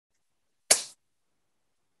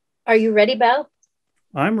Are you ready, Belle?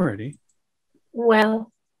 I'm ready.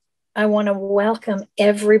 Well, I want to welcome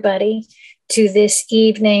everybody to this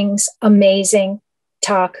evening's amazing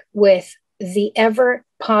talk with the ever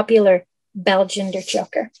popular Baljinder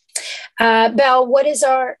Chhoker. Belle, what is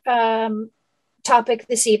our topic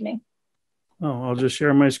this evening? Oh, I'll just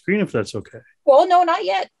share my screen if that's okay. Well, no, not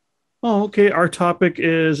yet. Oh, okay. Our topic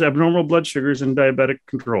is abnormal blood sugars and diabetic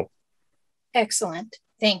control. Excellent.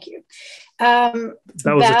 Thank you. That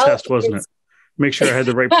was a Val test, wasn't it? Make sure I had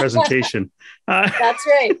the right presentation. That's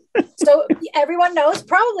right. So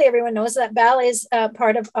probably everyone knows that Val is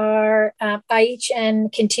part of our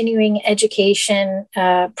IHN continuing education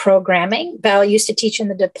programming. Val used to teach in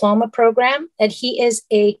the diploma program, and he is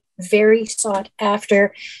a very sought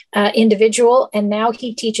after individual. And now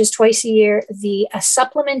he teaches twice a year the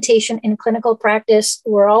supplementation in clinical practice.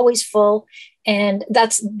 We're always full. And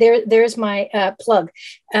there's my plug.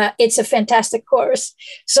 It's a fantastic course.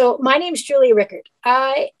 So my name's Julia Rickard.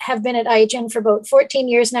 I have been at IHN for about 14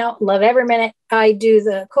 years now. Love every minute. I do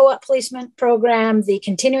the co-op placement program, the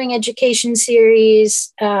continuing education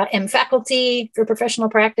series, am faculty for professional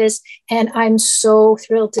practice. And I'm so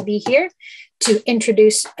thrilled to be here to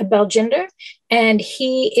introduce Baljinder. And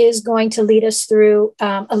he is going to lead us through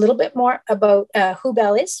a little bit more about who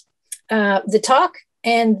Bal is, the talk,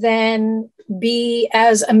 and then be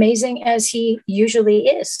as amazing as he usually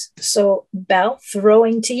is. So, Bal,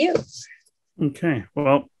 throwing to you. Okay.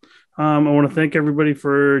 Well, I want to thank everybody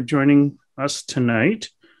for joining us tonight.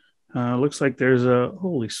 Looks like there's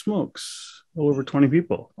holy smokes, over 20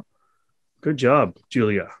 people. Good job,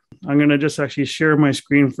 Julia. I'm going to just actually share my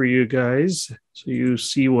screen for you guys so you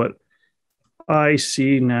see what I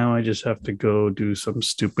see. Now I just have to go do some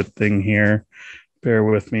stupid thing here. Bear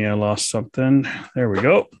with me. I lost something. There we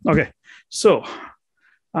go. Okay. So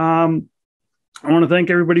I want to thank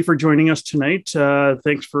everybody for joining us tonight.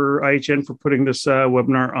 Thanks for IHN for putting this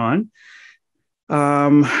webinar on.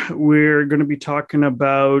 We're going to be talking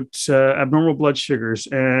about abnormal blood sugars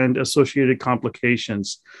and associated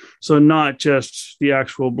complications. So not just the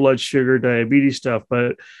actual blood sugar diabetes stuff,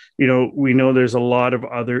 but we know there's a lot of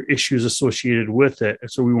other issues associated with it.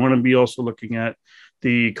 So we want to be also looking at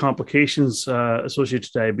the complications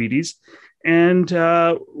associated to diabetes. And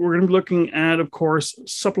we're going to be looking at, of course,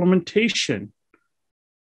 supplementation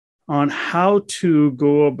on how to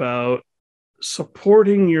go about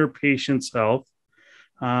supporting your patient's health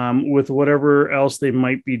with whatever else they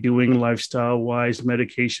might be doing lifestyle-wise,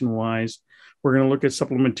 medication-wise. We're going to look at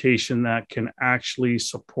supplementation that can actually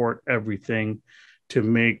support everything to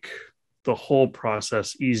make the whole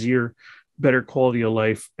process easier, better quality of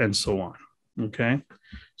life, and so on. Okay,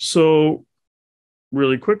 so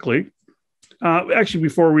really quickly, actually,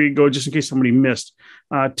 before we go, just in case somebody missed,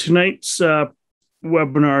 tonight's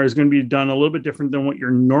webinar is going to be done a little bit different than what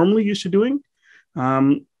you're normally used to doing.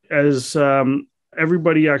 As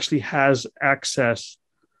everybody actually has access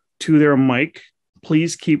to their mic,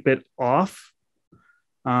 please keep it off.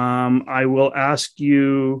 I will ask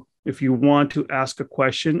you if you want to ask a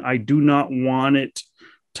question. I do not want it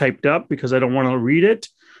typed up because I don't want to read it.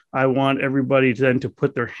 I want everybody then to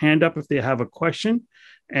put their hand up if they have a question,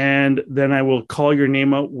 and then I will call your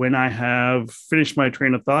name out when I have finished my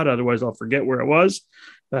train of thought. Otherwise, I'll forget where it was.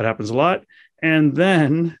 That happens a lot. And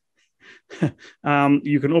then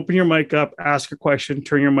you can open your mic up, ask a question,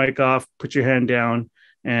 turn your mic off, put your hand down,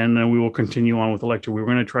 and then we will continue on with the lecture. We're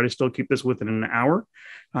going to try to still keep this within an hour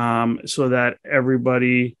so that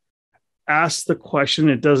everybody ask the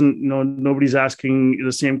question. Nobody's asking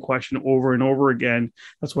the same question over and over again.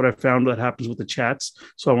 That's what I found that happens with the chats.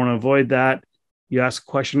 So I want to avoid that. You ask a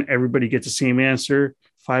question, everybody gets the same answer.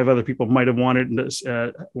 5 other people might have wanted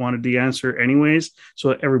the answer anyways.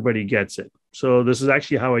 So everybody gets it. So this is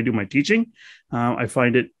actually how I do my teaching. I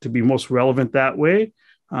find it to be most relevant that way.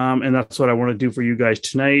 And that's what I want to do for you guys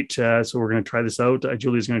tonight. So we're going to try this out.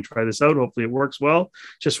 Julia's going to try this out. Hopefully it works well.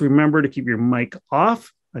 Just remember to keep your mic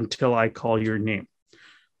off until I call your name.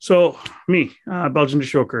 So me, Baljinder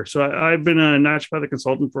Chhoker. So I've been a naturopathic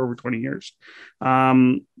consultant for over 20 years.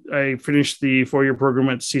 I finished the 4-year program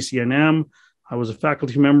at CCNM. I was a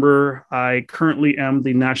faculty member. I currently am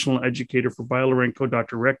the national educator for Biolorenco,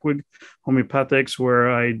 Dr. Reckeweg, homeopathics, where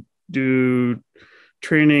I do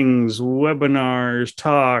trainings, webinars,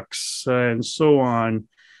 talks, and so on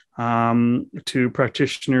to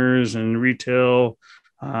practitioners and retail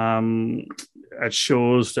at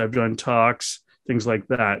shows. I've done talks, things like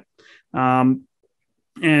that.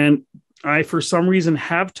 And I, for some reason,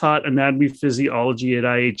 have taught anatomy physiology at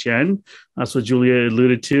IHN. That's what Julia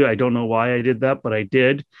alluded to. I don't know why I did that, but I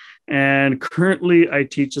did. And currently, I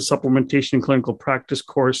teach a supplementation and clinical practice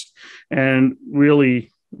course. And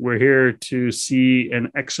really, We're here to see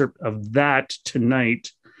an excerpt of that tonight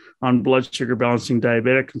on blood sugar balancing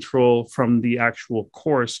diabetic control from the actual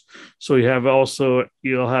course. So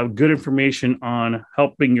you'll have good information on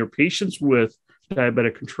helping your patients with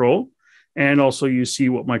diabetic control. And also you see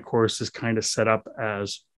what my course is kind of set up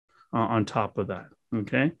as on top of that.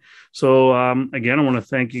 Okay. So again, I want to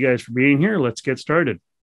thank you guys for being here. Let's get started.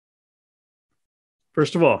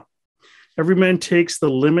 First of all, every man takes the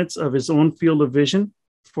limits of his own field of vision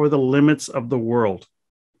for the limits of the world.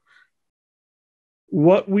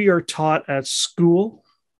 What we are taught at school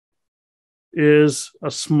is a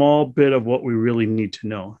small bit of what we really need to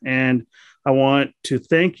know. And I want to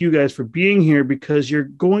thank you guys for being here because you're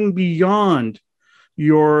going beyond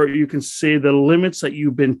you can say the limits that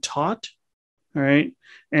you've been taught, all right,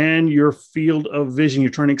 and your field of vision. You're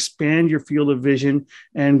trying to expand your field of vision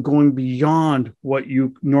and going beyond what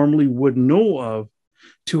you normally would know of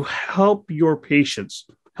to help your patients,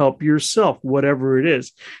 help yourself, whatever it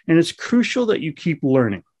is. And it's crucial that you keep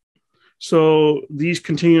learning. So these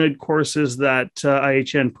continuing courses that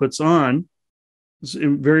IHN puts on, it's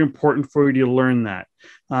very important for you to learn that.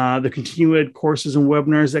 The continuing ed courses and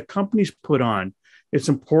webinars that companies put on, it's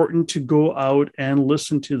important to go out and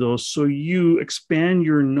listen to those so you expand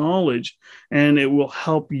your knowledge, and it will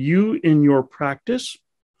help you in your practice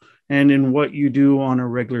and in what you do on a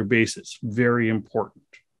regular basis. Very important.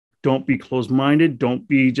 Don't be closed-minded. Don't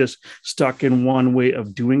be just stuck in one way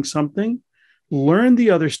of doing something. Learn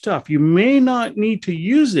the other stuff. You may not need to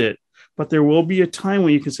use it, but there will be a time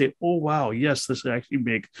when you can say, oh, wow, yes, this actually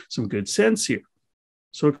makes some good sense here.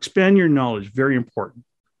 So expand your knowledge. Very important.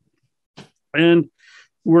 And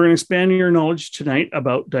we're going to expand your knowledge tonight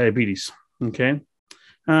about diabetes. Okay.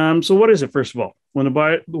 So what is it, first of all? When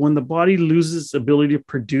the body loses its ability to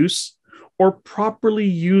produce or properly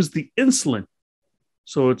use the insulin,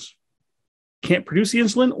 so it's can't produce the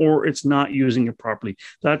insulin or it's not using it properly.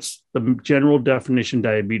 That's the general definition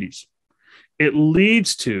diabetes. It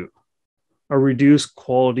leads to a reduced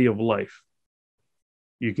quality of life.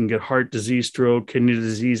 You can get heart disease, stroke, kidney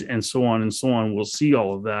disease, and so on and so on. We'll see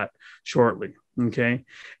all of that shortly. Okay.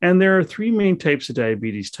 And there are three main types of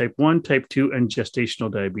diabetes: type 1, type 2, and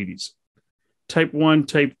gestational diabetes. Type 1,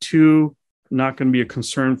 type 2, not going to be a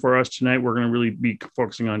concern for us tonight. We're going to really be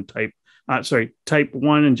focusing on type 1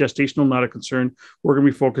 and gestational, not a concern. We're going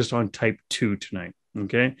to be focused on type 2 tonight.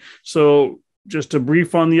 Okay. So just a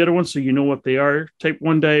brief on the other ones so you know what they are. Type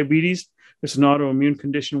 1 diabetes, it's an autoimmune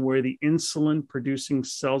condition where the insulin producing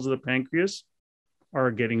cells of the pancreas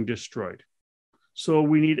are getting destroyed. So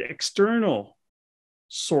we need external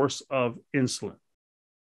source of insulin,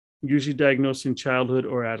 usually diagnosed in childhood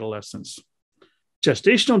or adolescence.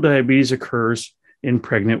 Gestational diabetes occurs in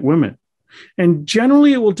pregnant women, and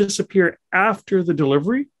generally it will disappear after the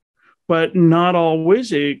delivery, but not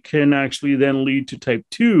always. It can actually then lead to type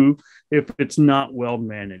 2 if it's not well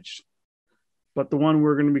managed. But the one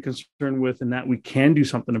we're going to be concerned with and that we can do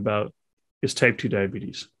something about is type 2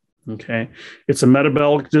 diabetes. Okay. It's a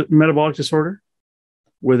metabolic disorder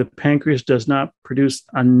where the pancreas does not produce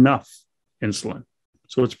enough insulin.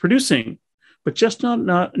 So it's producing, but just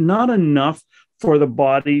not enough for the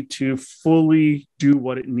body to fully do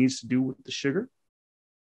what it needs to do with the sugar.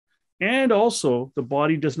 And also the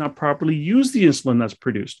body does not properly use the insulin that's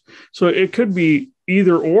produced. So it could be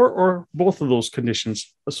either or both of those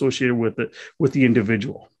conditions associated with it, with the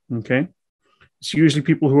individual. Okay. It's usually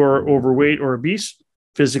people who are overweight or obese,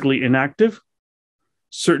 physically inactive,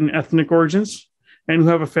 certain ethnic origins, and who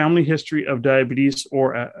have a family history of diabetes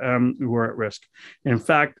or who are at risk. In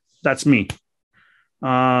fact, that's me.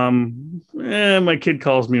 My kid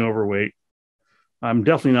calls me overweight. I'm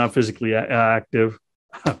definitely not physically active.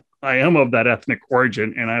 I am of that ethnic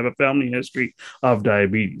origin, and I have a family history of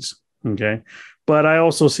diabetes. Okay. But I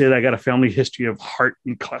also say that I got a family history of heart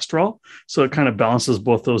and cholesterol. So it kind of balances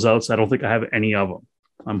both those out. So I don't think I have any of them.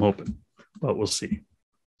 I'm hoping, but we'll see.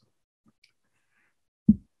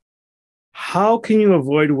 How can you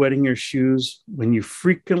avoid wetting your shoes when you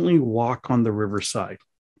frequently walk on the riverside?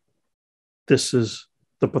 This is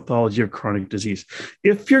the pathology of chronic disease.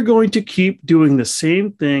 If you're going to keep doing the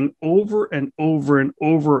same thing over and over and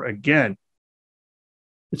over again,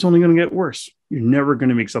 it's only going to get worse. You're never going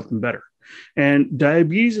to make something better. And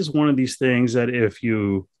diabetes is one of these things that if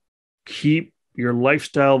you keep your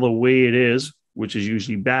lifestyle the way it is, which is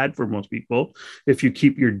usually bad for most people, if you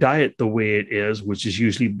keep your diet the way it is, which is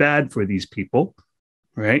usually bad for these people,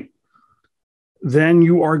 right, then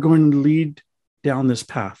you are going to lead down this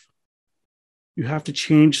path. You have to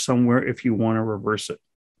change somewhere if you want to reverse it.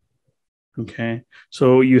 Okay.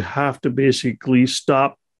 So you have to basically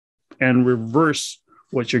stop and reverse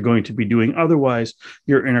what you're going to be doing. Otherwise,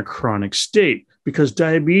 you're in a chronic state, because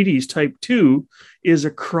diabetes type 2 is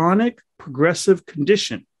a chronic progressive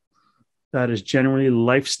condition that is generally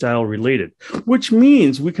lifestyle related, which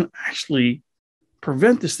means we can actually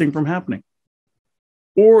prevent this thing from happening.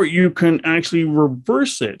 Or you can actually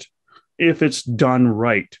reverse it if it's done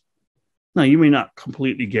right. Now, you may not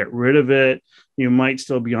completely get rid of it. You might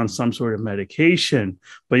still be on some sort of medication,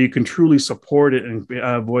 but you can truly support it and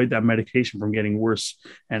avoid that medication from getting worse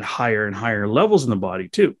and higher levels in the body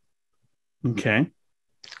too. Okay.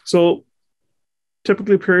 So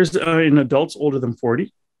typically appears in adults older than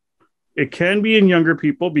 40. It can be in younger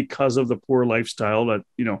people because of the poor lifestyle that,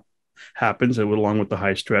 happens along with the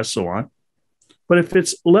high stress, so on. But if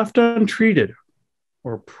it's left untreated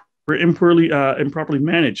or improperly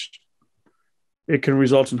managed, it can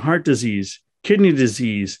result in heart disease, kidney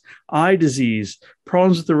disease, eye disease,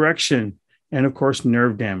 problems with erection, and of course,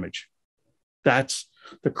 nerve damage. That's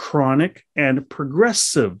the chronic and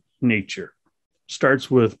progressive nature.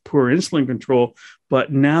 Starts with poor insulin control,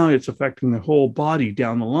 but now it's affecting the whole body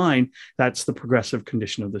down the line. That's the progressive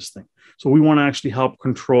condition of this thing. So we want to actually help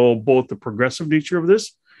control both the progressive nature of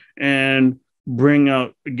this and bring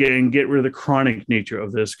out, again, get rid of the chronic nature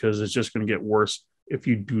of this, because it's just going to get worse if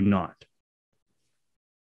you do not.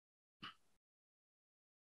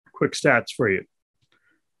 Quick stats for you.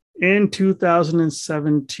 In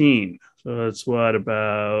 2017, so that's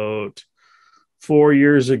about 4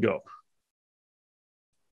 years ago,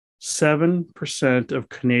 7% of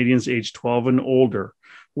Canadians aged 12 and older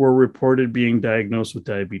were reported being diagnosed with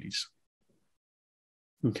diabetes.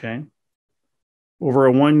 Okay. Over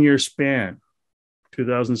a 1 year span,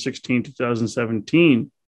 2016,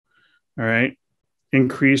 2017, all right,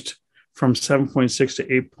 increased from 7.6 to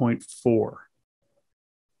 8.4.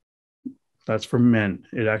 That's for men.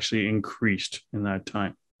 It actually increased in that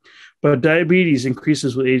time. But diabetes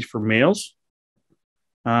increases with age for males,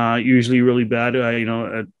 usually really bad,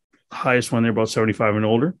 at highest one, they're about 75 and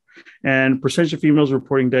older. And percentage of females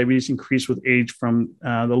reporting diabetes increased with age from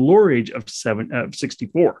the lower age of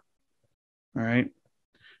 64. All right.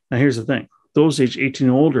 Now, here's the thing. Those age 18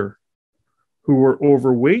 and older who were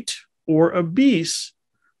overweight or obese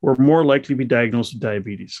were more likely to be diagnosed with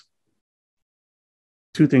diabetes.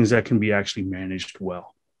 Two things that can be actually managed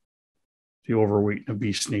well: the overweight and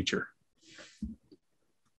obese nature.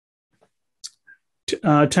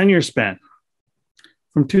 10-year span.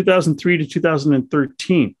 From 2003 to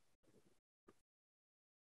 2013,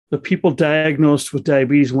 the people diagnosed with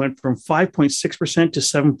diabetes went from 5.6% to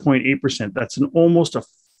 7.8%. That's almost a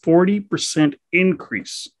 40%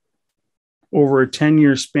 increase over a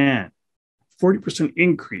 10-year span. 40%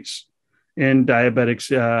 increase in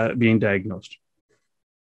diabetics being diagnosed.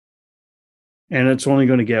 And it's only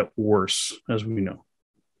going to get worse, as we know,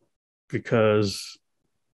 because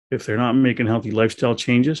if they're not making healthy lifestyle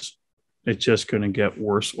changes, it's just going to get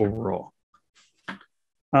worse overall.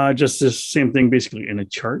 Just this same thing, basically in a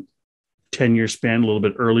chart, 10-year span, a little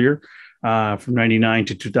bit earlier, from 99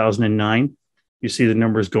 to 2009, you see the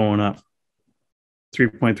numbers going up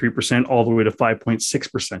 3.3% all the way to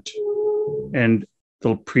 5.6%. And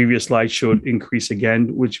the previous slide showed increase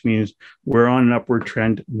again, which means we're on an upward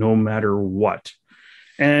trend no matter what.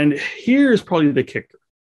 And here's probably the kicker.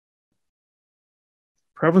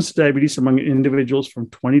 Prevalence of diabetes among individuals from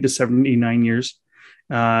 20 to 79 years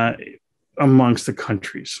amongst the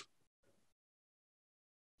countries.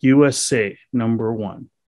 USA, number one.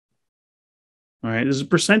 All right, this is a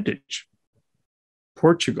percentage.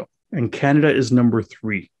 Portugal and Canada is number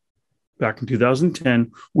 3. Back in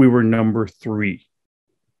 2010, we were number 3.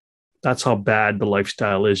 That's how bad the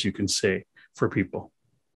lifestyle is, you can say, for people.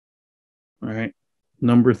 All right,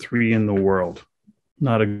 number 3 in the world.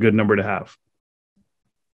 Not a good number to have.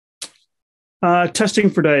 Testing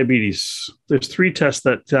for diabetes. There's 3 tests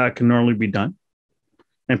that can normally be done.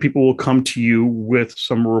 And people will come to you with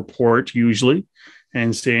some report usually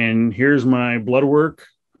and saying, here's my blood work.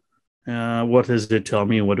 What does it tell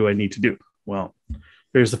me and what do I need to do? Well,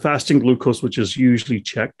 there's the fasting glucose, which is usually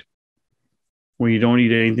checked when you don't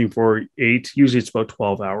eat anything for 8. Usually it's about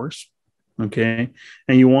 12 hours. Okay.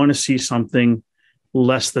 And you want to see something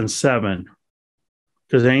less than 7,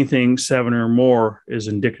 because anything 7 or more is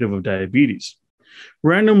indicative of diabetes.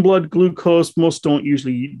 Random blood glucose, most don't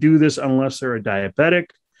usually do this unless they're a diabetic.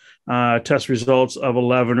 Test results of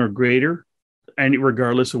 11 or greater, and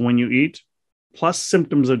regardless of when you eat, plus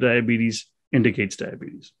symptoms of diabetes indicates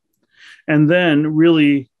diabetes. And then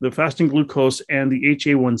really the fasting glucose and the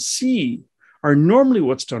HA1C are normally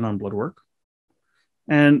what's done on blood work.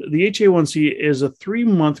 And the HA1C is a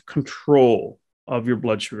 3-month control of your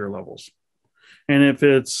blood sugar levels. And if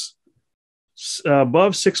it's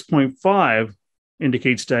Above 6.5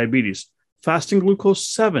 indicates diabetes. Fasting glucose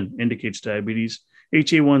 7 indicates diabetes.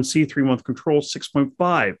 HA1C 3-month control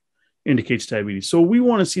 6.5 indicates diabetes. So we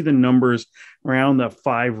want to see the numbers around that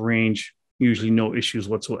 5 range. Usually no issues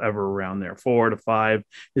whatsoever around there. 4 to 5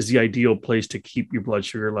 is the ideal place to keep your blood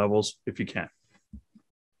sugar levels if you can.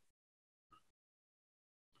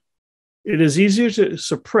 It is easier to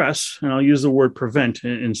suppress, and I'll use the word prevent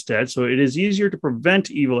instead. So it is easier to prevent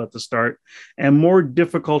evil at the start and more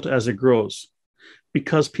difficult as it grows.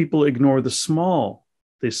 Because people ignore the small,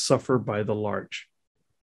 they suffer by the large.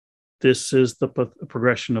 This is the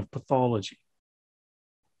progression of pathology.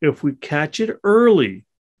 If we catch it early,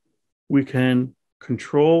 we can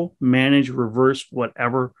control, manage, reverse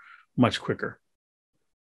whatever much quicker.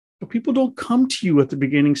 But people don't come to you at the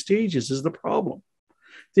beginning stages is the problem.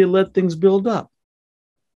 They let things build up.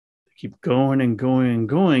 They keep going and going and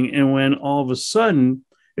going. And when all of a sudden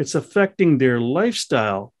it's affecting their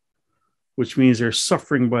lifestyle, which means they're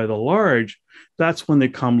suffering by the large, that's when they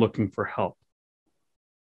come looking for help.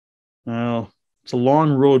 Well, it's a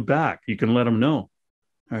long road back. You can let them know.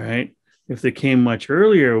 All right. If they came much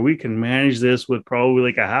earlier, we can manage this with probably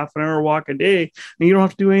like a half an hour walk a day, and you don't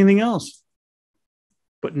have to do anything else.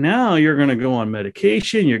 But now you're going to go on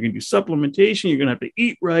medication, you're going to do supplementation, you're going to have to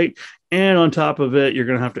eat right, and on top of it, you're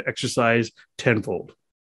going to have to exercise tenfold,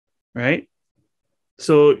 right?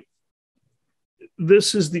 So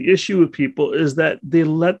this is the issue with people, is that they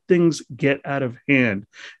let things get out of hand,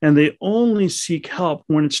 and they only seek help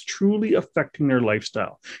when it's truly affecting their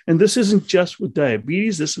lifestyle. And this isn't just with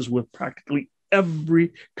diabetes, this is with practically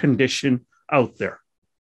every condition out there,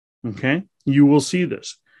 okay? You will see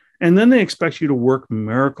this. And then they expect you to work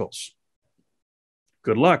miracles.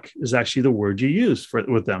 Good luck is actually the word you use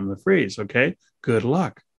with them, the phrase, okay? Good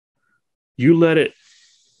luck. You let it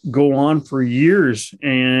go on for years,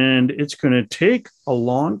 and it's going to take a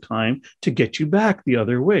long time to get you back the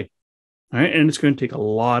other way, all right? And it's going to take a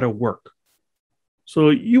lot of work. So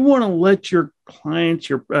you want to let your clients,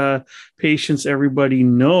 your patients, everybody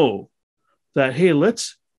know that, hey,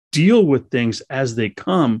 let's deal with things as they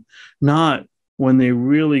come, not when they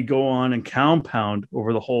really go on and compound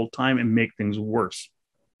over the whole time and make things worse.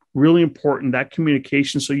 Really important, that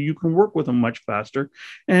communication, so you can work with them much faster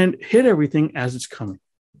and hit everything as it's coming.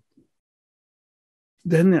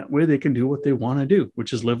 Then that way they can do what they want to do,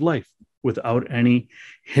 which is live life without any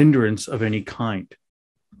hindrance of any kind.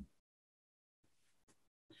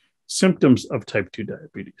 Symptoms of type 2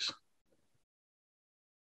 diabetes.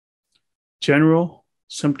 General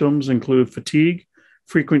symptoms include fatigue,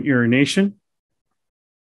 frequent urination,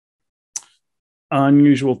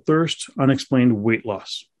 unusual thirst, unexplained weight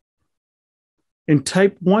loss. In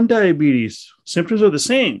type 1 diabetes, symptoms are the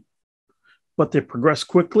same, but they progress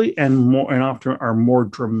quickly and often are more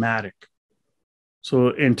dramatic. So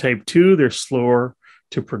in type 2, they're slower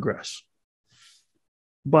to progress.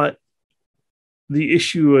 But the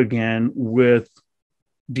issue again with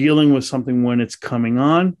dealing with something when it's coming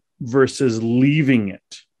on versus leaving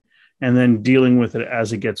it and then dealing with it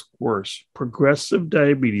as it gets worse. Progressive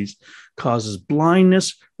diabetes causes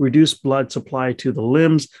blindness, reduced blood supply to the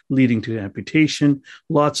limbs, leading to amputation,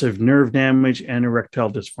 lots of nerve damage, and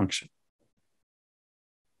erectile dysfunction.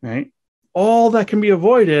 Right? All that can be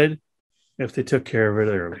avoided if they took care of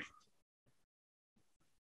it early.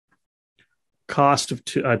 Cost of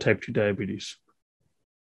type 2 diabetes.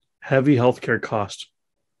 Heavy healthcare cost.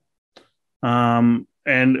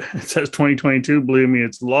 And it says 2022, believe me,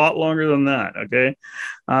 it's a lot longer than that, okay?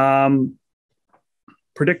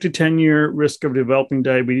 Predicted 10-year risk of developing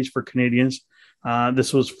diabetes for Canadians.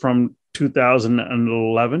 This was from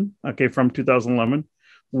 2011, okay, from 2011,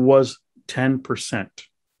 was 10%.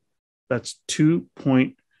 That's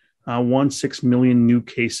 2.16 million new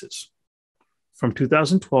cases. From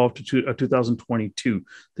 2012 to 2022,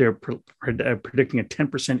 they're predicting a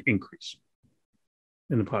 10% increase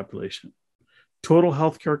in the population. Total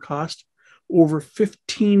healthcare cost, over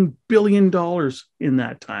 $15 billion in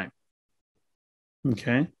that time.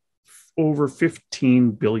 Okay? Over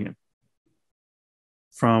 $15 billion.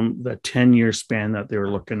 From the 10-year span that they were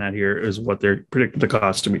looking at here is what they're predicting the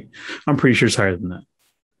cost to be. I'm pretty sure it's higher than that.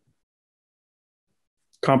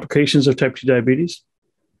 Complications of type 2 diabetes.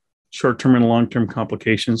 Short-term and long-term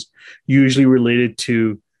complications, usually related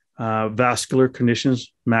to vascular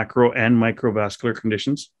conditions, macro and microvascular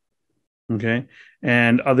conditions. Okay,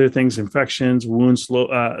 and other things, infections, wounds,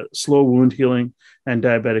 slow wound healing, and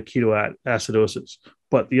diabetic ketoacidosis.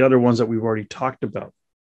 But the other ones that we've already talked about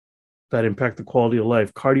that impact the quality of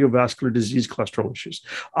life: cardiovascular disease, cholesterol issues,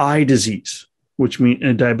 eye disease, which means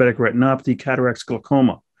diabetic retinopathy, cataracts,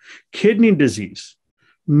 glaucoma, kidney disease,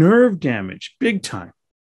 nerve damage, big time.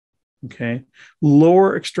 Okay.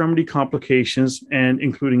 Lower extremity complications and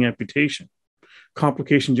including amputation,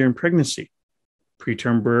 complication during pregnancy,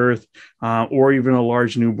 preterm birth, or even a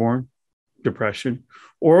large newborn, depression,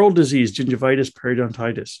 oral disease, gingivitis,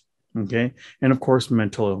 periodontitis. Okay. And of course,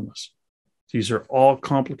 mental illness. These are all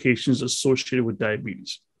complications associated with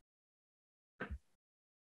diabetes.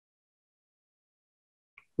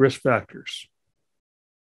 Risk factors: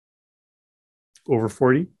 over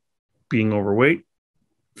 40, being overweight,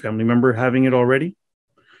 family member having it already,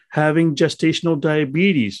 having gestational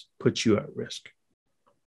diabetes puts you at risk.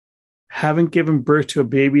 Having given birth to a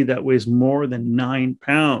baby that weighs more than 9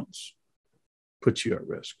 pounds puts you at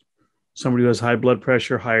risk. Somebody who has high blood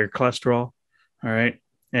pressure, higher cholesterol, all right,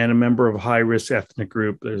 and a member of a high-risk ethnic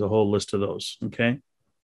group. There's a whole list of those, okay?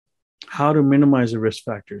 How to minimize the risk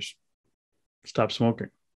factors: stop smoking,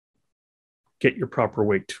 get your proper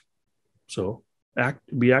weight. So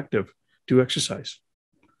be active, do exercise,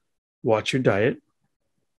 watch your diet,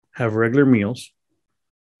 have regular meals,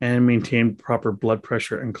 and maintain proper blood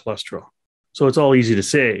pressure and cholesterol. So it's all easy to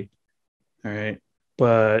say, all right?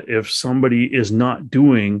 But if somebody is not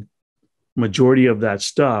doing majority of that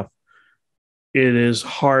stuff, it is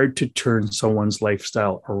hard to turn someone's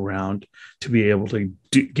lifestyle around to be able to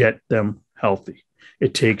get them healthy.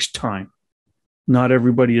 It takes time. Not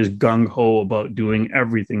everybody is gung-ho about doing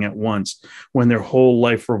everything at once when their whole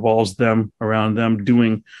life revolves around them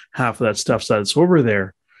doing half of that stuff that's over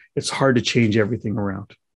there. It's hard to change everything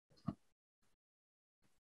around.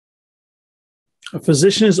 A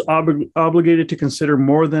physician is obligated to consider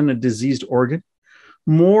more than a diseased organ,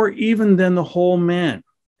 more even than the whole man.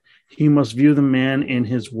 He must view the man in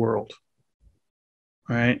his world.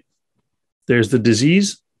 All right? There's the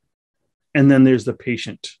disease, and then there's the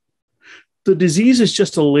patient. The disease is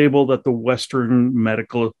just a label that the Western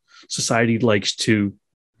medical society likes to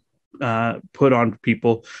put on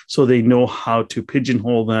people so they know how to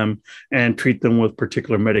pigeonhole them and treat them with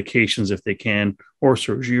particular medications if they can, or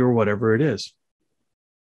surgery or whatever it is.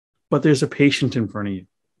 But there's a patient in front of you.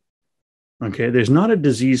 Okay, there's not a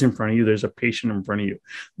disease in front of you. There's a patient in front of you.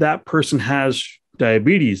 That person has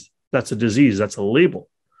diabetes. That's a disease. That's a label.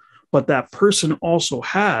 But that person also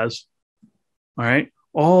has, all right,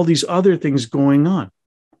 all these other things going on,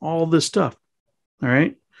 all this stuff. All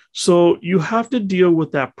right. So you have to deal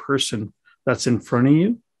with that person that's in front of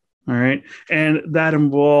you. All right. And that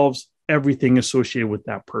involves everything associated with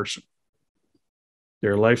that person: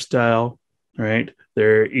 their lifestyle, right?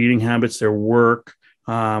 Their eating habits, their work,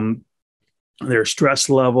 their stress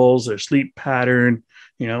levels, their sleep pattern,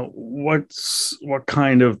 you know, what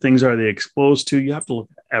kind of things are they exposed to? You have to look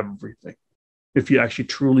at everything if you actually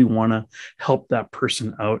truly want to help that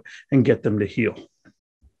person out and get them to heal.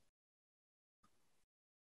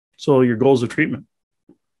 So your goals of treatment: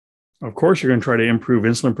 of course, you're going to try to improve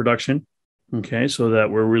insulin production, okay, so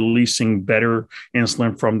that we're releasing better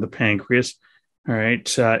insulin from the pancreas, all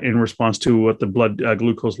right, in response to what the blood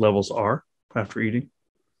glucose levels are after eating.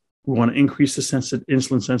 We want to increase the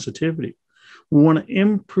insulin sensitivity. We want to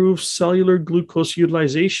improve cellular glucose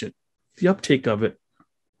utilization, the uptake of it,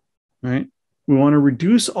 right? We want to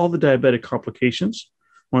reduce all the diabetic complications.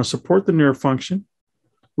 We want to support the nerve function,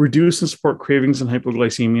 reduce and support cravings and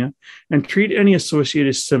hypoglycemia, and treat any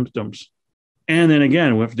associated symptoms. And then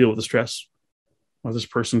again, we have to deal with the stress of this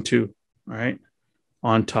person too, all right,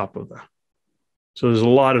 on top of that. So there's a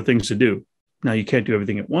lot of things to do. Now, you can't do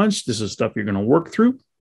everything at once. This is stuff you're going to work through,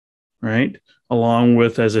 right? Along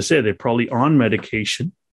with, as I said, they're probably on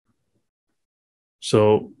medication.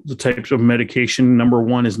 So the types of medication, number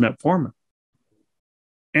one is metformin.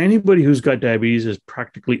 Anybody who's got diabetes is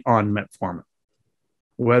practically on metformin,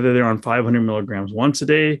 whether they're on 500 milligrams once a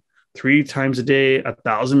day, 3 times a day,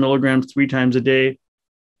 1,000 milligrams 3 times a day.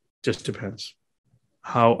 Just depends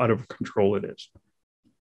how out of control it is.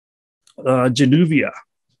 Januvia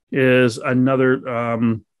is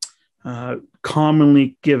another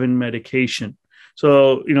commonly given medication.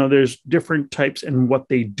 So, you know, there's different types and what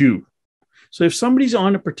they do. So if somebody's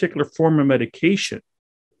on a particular form of medication,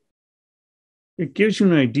 it gives you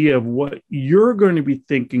an idea of what you're going to be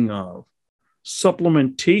thinking of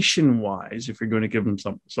supplementation wise, if you're going to give them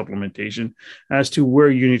some supplementation, as to where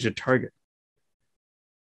you need to target.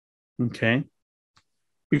 Okay.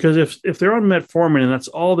 Because if they're on metformin and that's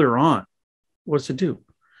all they're on, what's it do?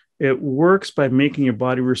 It works by making your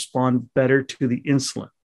body respond better to the insulin.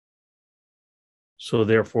 So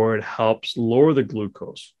therefore, it helps lower the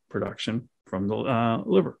glucose production from the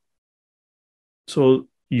liver. So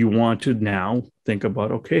you want to now think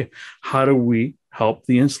about, okay, how do we help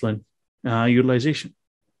the insulin utilization?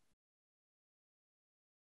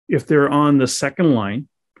 If they're on the second line,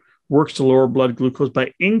 works to lower blood glucose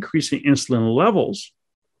by increasing insulin levels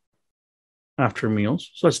after meals.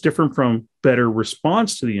 So that's different from better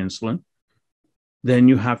response to the insulin. Then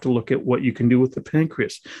you have to look at what you can do with the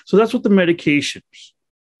pancreas. So that's what the medications.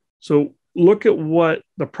 So look at what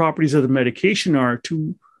the properties of the medication are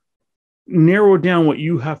to narrow down what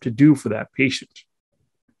you have to do for that patient.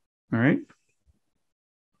 All right.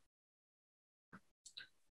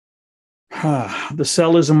 The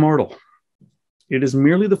cell is immortal. It is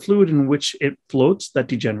merely the fluid in which it floats that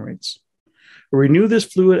degenerates. Renew this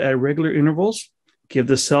fluid at regular intervals. Give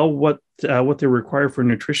the cell what they require for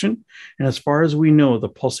nutrition. And as far as we know, the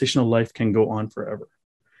pulsation of life can go on forever.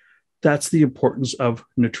 That's the importance of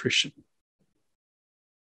nutrition.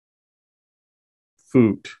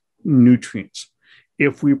 Food, nutrients.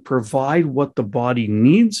 If we provide what the body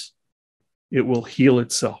needs, it will heal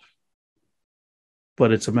itself.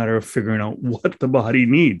 But it's a matter of figuring out what the body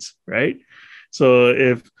needs, right? So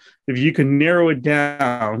if you can narrow it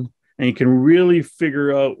down and you can really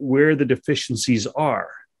figure out where the deficiencies are,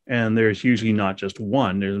 and there's usually not just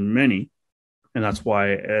one, there's many. And that's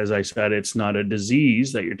why, as I said, it's not a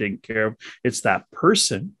disease that you're taking care of, it's that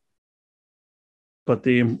person. But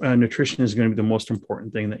the nutrition is going to be the most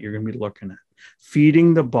important thing that you're going to be looking at.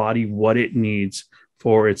 Feeding the body what it needs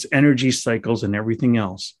for its energy cycles and everything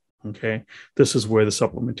else. Okay, this is where the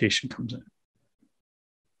supplementation comes in.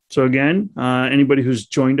 So again, anybody who's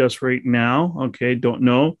joined us right now, okay, don't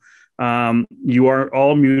know, you are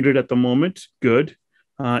all muted at the moment. Good.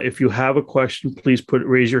 If you have a question, please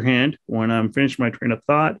raise your hand. When I'm finished my train of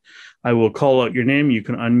thought, I will call out your name. You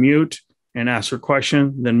can unmute and ask your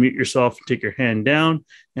question, then mute yourself and take your hand down,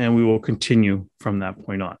 and we will continue from that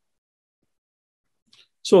point on.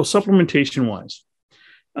 So supplementation-wise,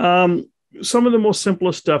 some of the most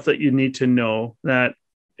simplest stuff that you need to know that,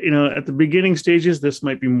 at the beginning stages, this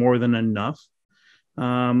might be more than enough.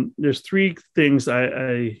 There's three things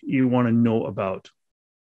you want to know about,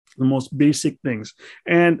 the most basic things.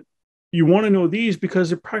 And you want to know these because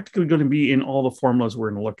they're practically going to be in all the formulas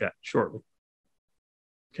we're going to look at shortly.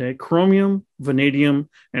 Okay, chromium, vanadium,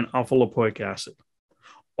 and alpha lipoic acid.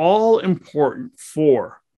 All important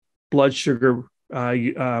for blood sugar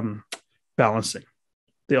balancing.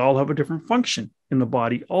 They all have a different function in the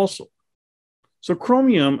body also. So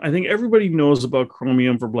chromium, I think everybody knows about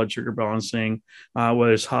chromium for blood sugar balancing,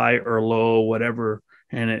 whether it's high or low, whatever.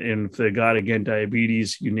 And if they got, again,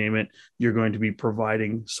 diabetes, you name it, you're going to be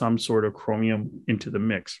providing some sort of chromium into the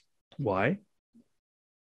mix. Why?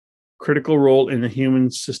 Critical role in the human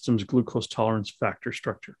system's glucose tolerance factor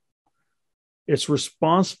structure. It's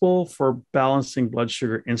responsible for balancing blood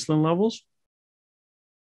sugar insulin levels,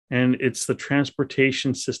 and it's the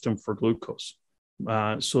transportation system for glucose.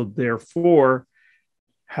 So therefore,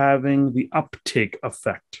 having the uptake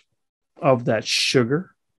effect of that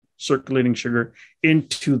sugar, circulating sugar,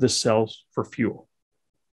 into the cells for fuel.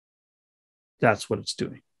 That's what it's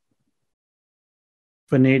doing.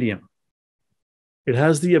 Vanadium. It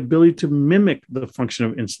has the ability to mimic the function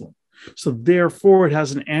of insulin. So therefore, it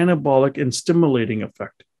has an anabolic and stimulating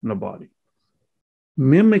effect in the body,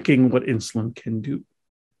 mimicking what insulin can do.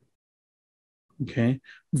 Okay,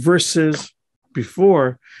 versus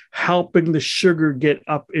before, helping the sugar get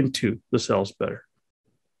up into the cells better.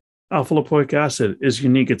 Alpha lipoic acid is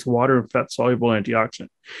unique. It's water and fat soluble antioxidant.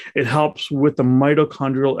 It helps with the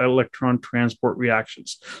mitochondrial electron transport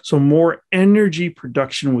reactions. So more energy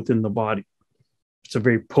production within the body. It's a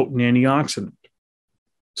very potent antioxidant.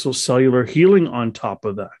 So cellular healing on top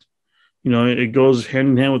of that. It goes hand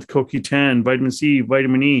in hand with CoQ10, vitamin C,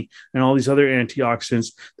 vitamin E, and all these other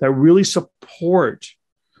antioxidants that really support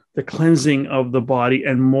the cleansing of the body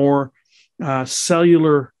and more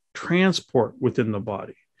cellular transport within the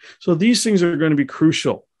body. So these things are going to be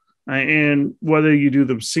crucial. And whether you do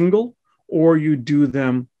them single or you do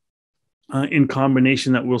them in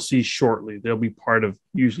combination, that we'll see shortly, they'll be part of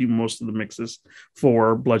usually most of the mixes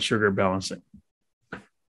for blood sugar balancing.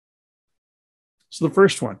 So the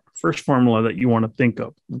first formula that you want to think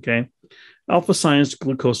of, okay, alpha science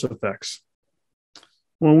glucose effects.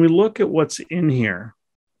 When we look at what's in here,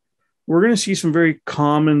 we're going to see some very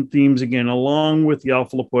common themes again, along with the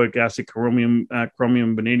alpha lipoic acid, chromium,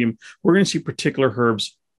 vanadium. We're going to see particular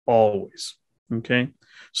herbs always, okay?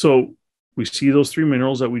 So we see those three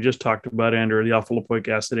minerals that we just talked about and/or the alpha lipoic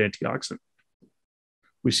acid antioxidant.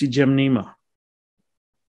 We see gymnema.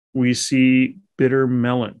 We see bitter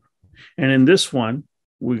melon. And in this one,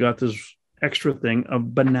 we got this extra thing of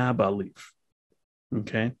banaba leaf.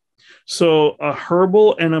 Okay. So a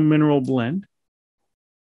herbal and a mineral blend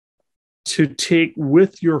to take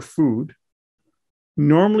with your food.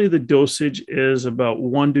 Normally the dosage is about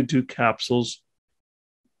 1 to 2 capsules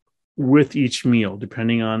with each meal,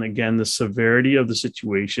 depending on, again, the severity of the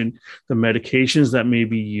situation, the medications that may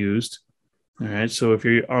be used. All right. So if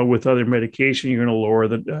you are with other medication, you're going to lower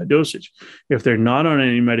the dosage. If they're not on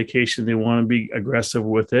any medication, they want to be aggressive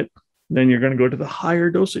with it, then you're going to go to the higher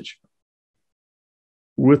dosage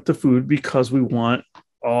with the food, because we want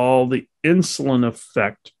all the insulin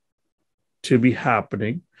effect to be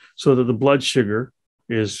happening so that the blood sugar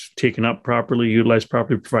is taken up properly, utilized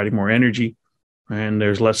properly, providing more energy, and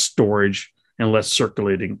there's less storage and less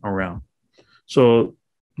circulating around. So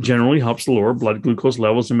generally helps lower blood glucose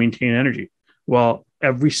levels and maintain energy. Well,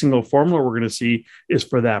 every single formula we're going to see is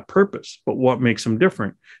for that purpose. But what makes them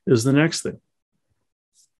different is the next thing.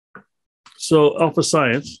 So Alpha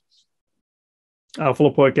Science, alpha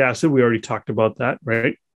lipoic acid, we already talked about that,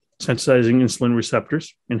 right? Sensitizing insulin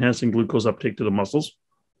receptors, enhancing glucose uptake to the muscles.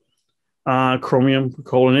 Chromium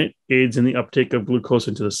picolinate aids in the uptake of glucose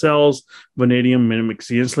into the cells. Vanadium mimics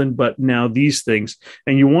the insulin. But now these things,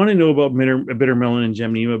 and you want to know about bitter melon and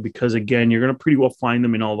Gymnema, because again, you're going to pretty well find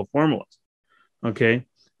them in all the formulas. Okay.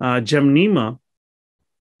 Gymnema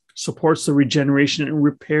supports the regeneration and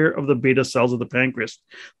repair of the beta cells of the pancreas.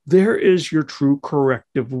 There is your true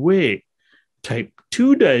corrective way. Type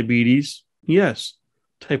 2 diabetes, yes.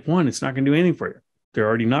 Type 1, it's not going to do anything for you. They're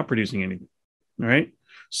already not producing anything. All right.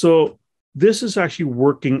 So this is actually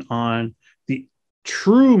working on the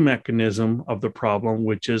true mechanism of the problem,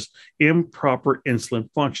 which is improper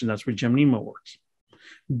insulin function. That's where Gymnema works.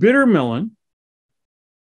 Bitter melon,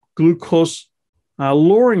 glucose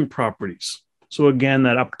lowering properties. So again,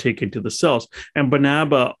 that uptake into the cells. And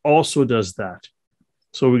Banaba also does that.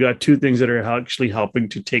 So we got two things that are actually helping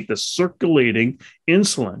to take the circulating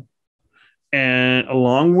insulin and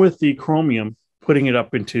along with the chromium, putting it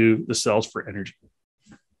up into the cells for energy.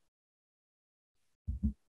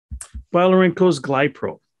 Biolenco's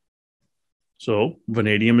Glypro. So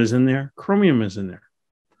vanadium is in there, chromium is in there.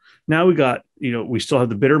 Now we got, we still have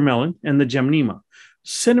the bitter melon and the Gymnema.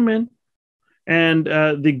 Cinnamon and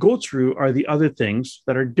the goat's root are the other things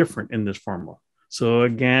that are different in this formula. So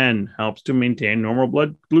again, helps to maintain normal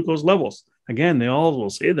blood glucose levels. Again, they all will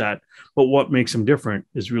say that, but what makes them different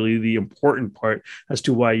is really the important part as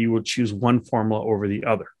to why you would choose one formula over the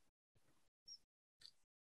other.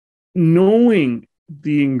 Knowing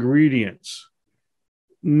the ingredients,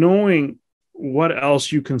 knowing what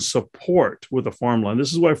else you can support with a formula. And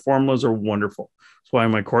this is why formulas are wonderful. That's why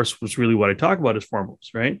my course was really what I talk about is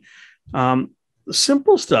formulas, right? The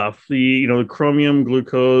simple stuff, the chromium,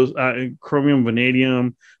 glucose, chromium,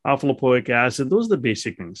 vanadium, alpha lipoic acid, those are the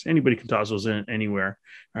basic things. Anybody can toss those in anywhere,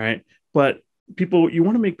 all right? But you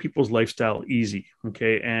want to make people's lifestyle easy,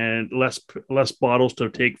 okay? And less bottles to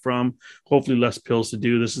take from, hopefully less pills to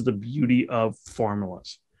do. This is the beauty of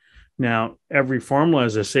formulas. Now, every formula,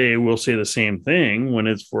 as I say, will say the same thing when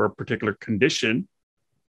it's for a particular condition,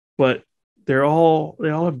 but they all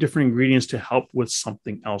have different ingredients to help with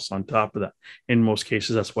something else on top of that. In most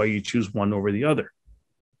cases, that's why you choose one over the other.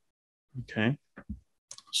 Okay.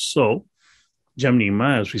 So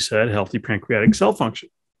Gymnema, as we said, healthy pancreatic cell function.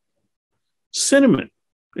 Cinnamon,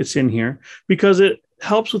 it's in here because it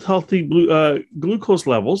helps with healthy glucose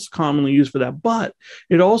levels, commonly used for that, but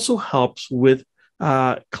it also helps with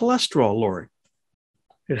cholesterol lowering.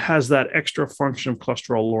 It has that extra function of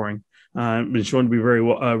cholesterol lowering. Been shown to be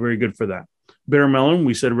very good for that. Bitter melon,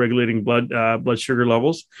 we said regulating blood sugar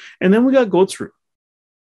levels. And then we got goat's root.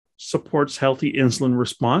 Supports healthy insulin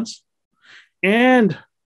response and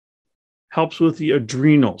helps with the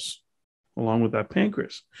adrenals along with that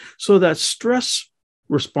pancreas. So that stress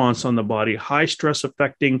response on the body, high stress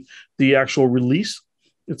affecting the actual release,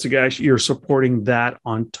 you're supporting that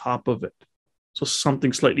on top of it. So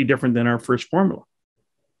something slightly different than our first formula.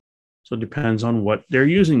 So it depends on what they're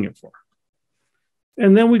using it for.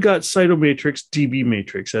 And then we got Cytomatrix, DB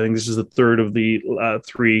Matrix. I think this is the third of the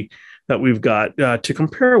three that we've got to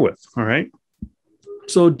compare with. All right.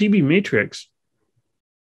 So DB Matrix,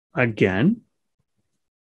 again,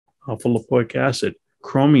 alpha lipoic acid,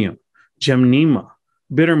 chromium, Gymnema,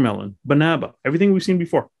 bitter melon, Banaba, everything we've seen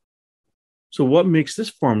before. So what makes this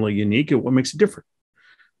formula unique and what makes it different?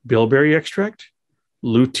 Bilberry extract,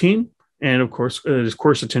 lutein, and of course, there's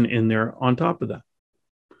quercetin in there on top of that.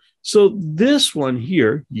 So this one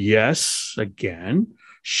here, yes, again,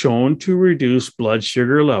 shown to reduce blood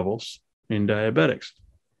sugar levels in diabetics,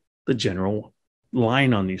 the general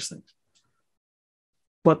line on these things.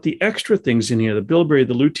 But the extra things in here, the bilberry,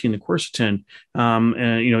 the lutein, the quercetin,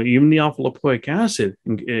 and even the alpha lipoic acid,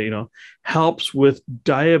 helps with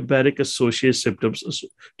diabetic associated symptoms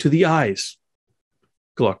to the eyes,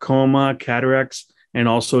 glaucoma, cataracts, and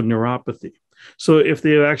also neuropathy. So if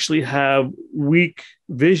they actually have weak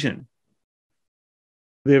vision,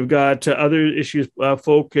 they've got other issues,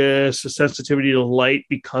 focus, sensitivity to light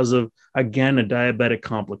because of, again, a diabetic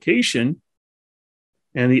complication,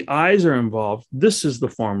 and the eyes are involved, this is the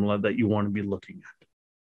formula that you want to be looking at.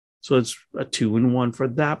 So it's a 2-in-1 for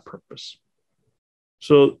that purpose.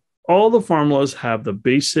 So all the formulas have the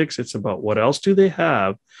basics. It's about what else do they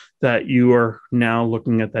have that you are now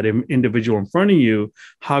looking at that individual in front of you.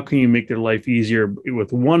 How can you make their life easier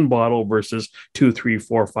with one bottle versus 2, 3,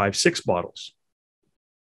 4, 5, 6 bottles?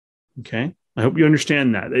 Okay. I hope you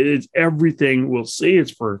understand that. It's everything. We'll say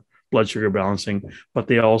it's for blood sugar balancing, but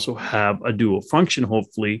they also have a dual function,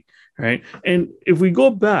 hopefully. Right. And if we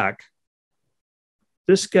go back,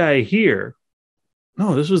 this guy here,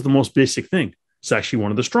 no, this was the most basic thing. It's actually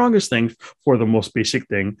one of the strongest things for the most basic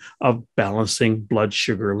thing of balancing blood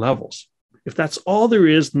sugar levels. If that's all there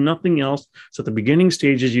is, nothing else. So at the beginning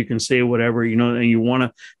stages, you can say whatever, and you want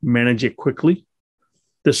to manage it quickly.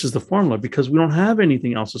 This is the formula because we don't have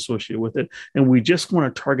anything else associated with it. And we just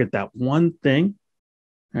want to target that one thing,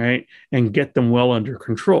 right? And get them well under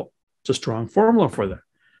control. It's a strong formula for that.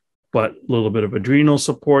 But a little bit of adrenal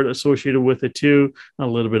support associated with it too, and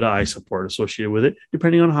a little bit of eye support associated with it,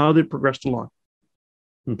 depending on how they progressed along.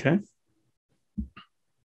 Okay.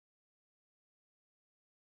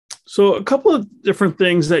 So a couple of different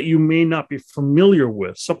things that you may not be familiar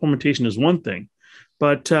with. Supplementation is one thing,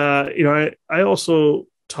 but I also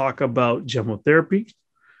talk about gemotherapy,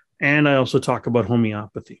 and I also talk about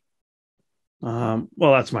homeopathy. Well,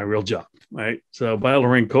 that's my real job, right? So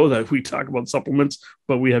BioLorenco, that we talk about supplements,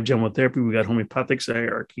 but we have gemotherapy, we got homeopathics,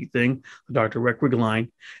 our key thing, the Dr. Reckeweg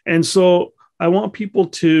line. And so I want people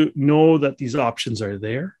to know that these options are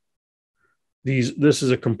there. This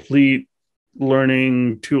is a complete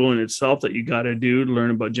learning tool in itself that you got to do to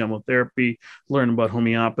learn about gemotherapy, learn about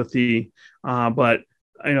homeopathy. But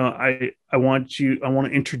I want to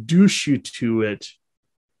introduce you to it,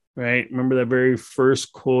 right? Remember that very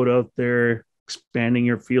first quote out there, expanding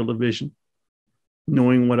your field of vision,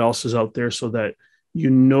 knowing what else is out there so that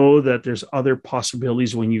you know that there's other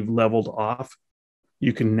possibilities when you've leveled off.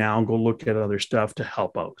 You can now go look at other stuff to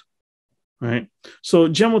help out, right? So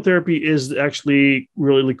gemotherapy is actually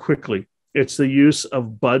really quickly, it's the use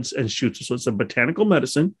of buds and shoots. So it's a botanical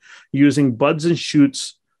medicine using buds and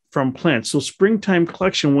shoots from plants. So springtime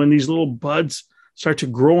collection, when these little buds start to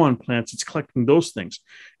grow on plants, it's collecting those things.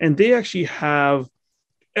 And they actually have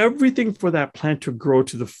everything for that plant to grow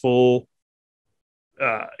to the full,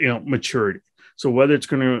 maturity. So whether it's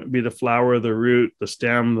going to be the flower, the root, the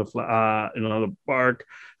stem, the bark,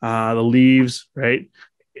 the leaves, right?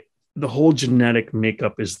 The whole genetic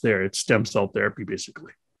makeup is there. It's stem cell therapy,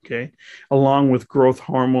 basically. Okay. Along with growth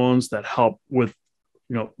hormones that help with,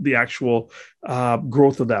 the actual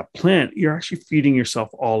growth of that plant. You're actually feeding yourself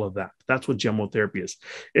all of that. That's what gemotherapy is.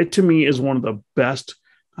 It, to me, is one of the best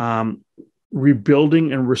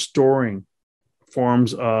rebuilding and restoring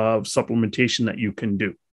forms of supplementation that you can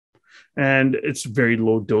do. And it's very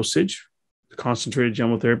low dosage. Concentrated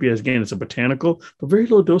gemotherapy, again, it's a botanical, but very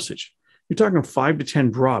low dosage. You're talking 5 to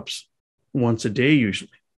 10 drops once a day,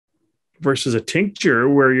 usually, versus a tincture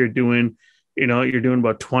where you're doing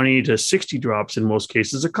about 20 to 60 drops in most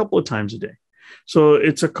cases, a couple of times a day. So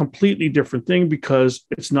it's a completely different thing because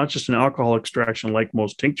it's not just an alcohol extraction like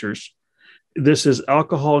most tinctures. This is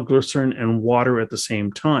alcohol, glycerin, and water at the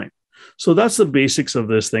same time. So that's the basics of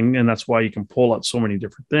this thing, and that's why you can pull out so many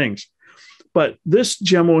different things. But this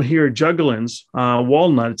gemo here, juggulins,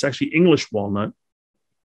 walnut, it's actually English walnut.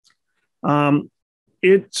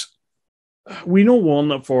 We know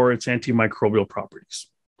walnut for its antimicrobial properties.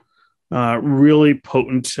 Really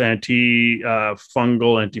potent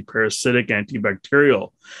anti-fungal, anti-parasitic,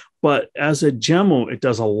 antibacterial. But as a gemo, it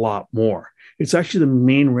does a lot more. It's actually the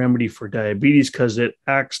main remedy for diabetes because it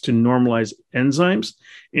acts to normalize enzymes,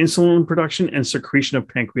 insulin production, and secretion of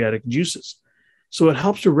pancreatic juices. So it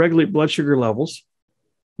helps to regulate blood sugar levels,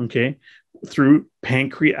 okay, through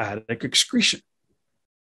pancreatic excretion.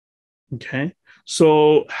 Okay,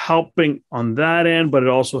 so helping on that end, but it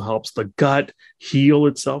also helps the gut heal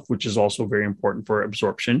itself, which is also very important for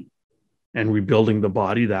absorption and rebuilding the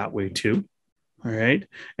body that way too. All right.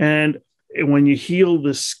 And when you heal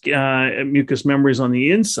the mucous membranes on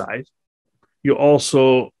the inside, you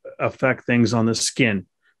also affect things on the skin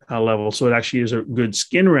level. So it actually is a good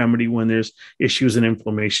skin remedy when there's issues and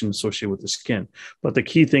inflammation associated with the skin. But the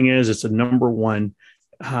key thing is it's a number one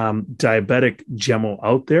diabetic gemo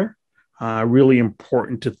out there. Really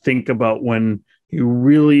important to think about when you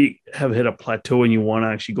really have hit a plateau and you want to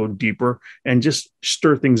actually go deeper and just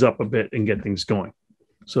stir things up a bit and get things going.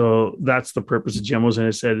 So that's the purpose of GMOs. And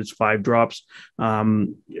I said it's 5 drops.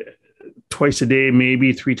 Twice a day,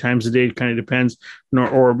 maybe 3 times a day, it kind of depends,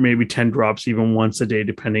 or maybe 10 drops even once a day,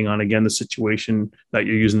 depending on, again, the situation that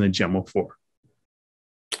you're using the GMO for.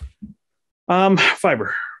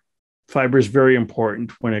 Fiber. Fiber is very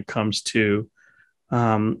important when it comes to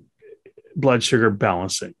blood sugar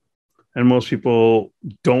balancing. And most people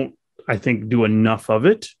don't, I think, do enough of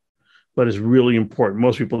it, but it's really important.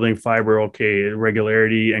 Most people think fiber, okay,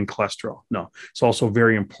 regularity and cholesterol. No, it's also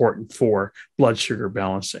very important for blood sugar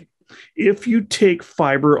balancing. If you take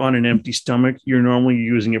fiber on an empty stomach, you're normally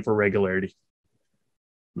using it for regularity.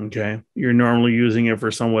 Okay. You're normally using it for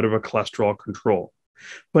somewhat of a cholesterol control.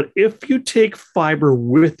 But if you take fiber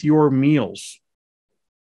with your meals,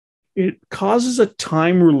 it causes a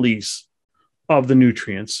time release of the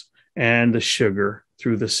nutrients and the sugar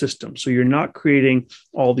through the system. So you're not creating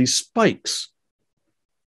all these spikes.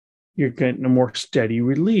 You're getting a more steady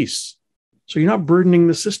release. So you're not burdening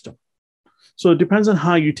the system. So it depends on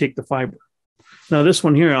how you take the fiber. Now, this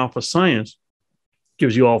one here, Alpha Science,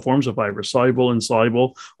 gives you all forms of fiber, soluble,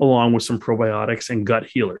 insoluble, along with some probiotics and gut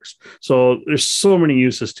healers. So there's so many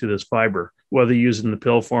uses to this fiber, whether you use it in the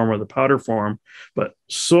pill form or the powder form, but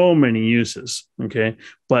so many uses, okay?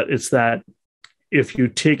 But it's that if you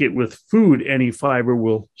take it with food, any fiber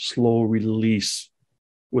will slow release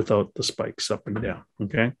without the spikes up and down,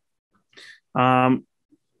 okay?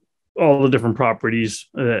 All the different properties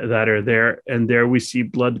that are there. And there we see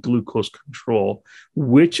blood glucose control.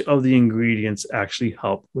 Which of the ingredients actually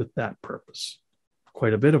help with that purpose?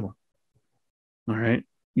 Quite a bit of them. All right.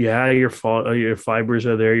 Yeah, your fibers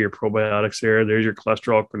are there, your probiotics there. There's your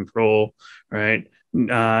cholesterol control, right?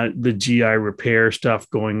 The GI repair stuff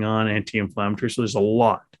going on, anti-inflammatory. So there's a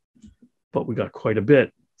lot, but we got quite a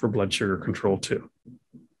bit for blood sugar control too.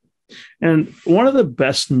 And one of the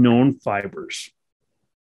best known fibers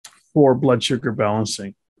for blood sugar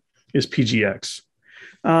balancing is PGX.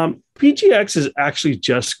 PGX is actually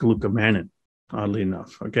just glucomannan, oddly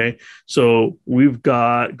enough. Okay. So we've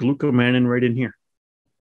got glucomannan right in here.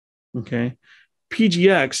 Okay.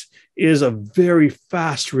 PGX is a very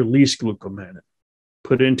fast release glucomannan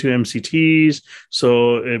put into MCTs.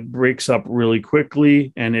 So it breaks up really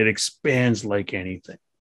quickly and it expands like anything.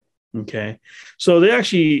 Okay. So they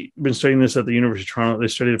actually been studying this at the University of Toronto. They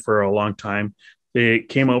studied it for a long time. They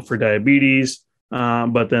came out for diabetes,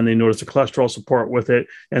 but then they noticed the cholesterol support with it,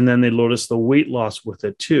 and then they noticed the weight loss with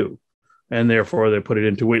it too. And therefore, they put it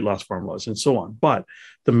into weight loss formulas and so on. But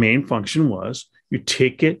the main function was you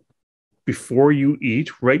take it before you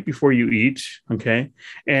eat, right before you eat, okay?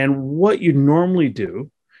 And what you normally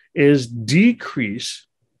do is decrease,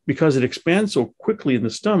 because it expands so quickly in the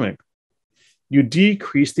stomach, you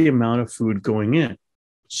decrease the amount of food going in.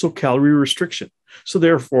 So calorie restriction. So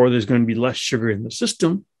therefore, there's going to be less sugar in the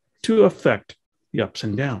system to affect the ups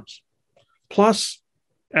and downs. Plus,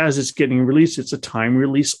 as it's getting released, it's a time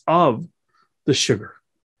release of the sugar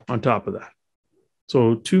on top of that.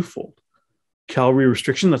 So twofold. Calorie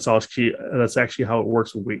restriction, that's actually how it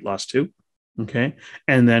works with weight loss too. Okay.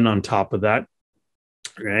 And then on top of that,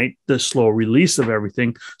 right, the slow release of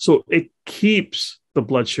everything. So it keeps the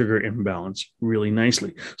blood sugar in balance really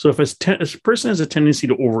nicely. So if a person has a tendency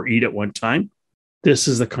to overeat at one time, this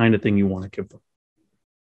is the kind of thing you want to give them.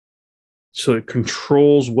 So it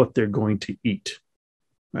controls what they're going to eat,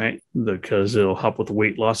 right? Because it'll help with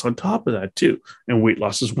weight loss on top of that too. And weight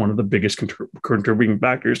loss is one of the biggest contributing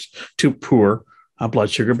factors to poor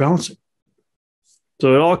blood sugar balancing.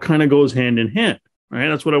 So it all kind of goes hand in hand, right?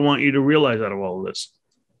 That's what I want you to realize out of all of this.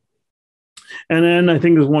 And then I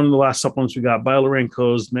think there's one of the last supplements we got,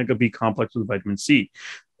 Biolanco's Mega B Complex with vitamin C.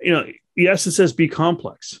 You know, yes, it says B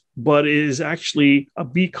complex, but it is actually a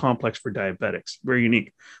B complex for diabetics. Very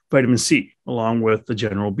unique. Vitamin C, along with the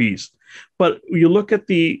general Bs. But you look at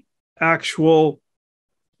the actual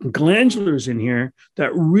glandulars in here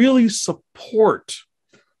that really support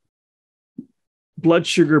blood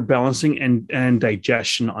sugar balancing and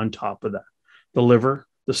digestion on top of that. The liver,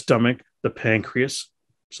 the stomach, the pancreas.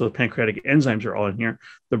 So the pancreatic enzymes are all in here,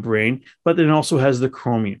 the brain, but then it also has the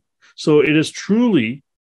chromium. So it is truly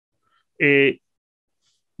a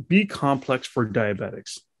B complex for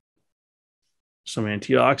diabetics. Some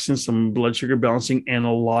antioxidants, some blood sugar balancing, and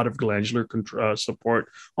a lot of glandular support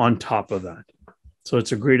on top of that. So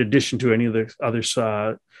it's a great addition to any of the others,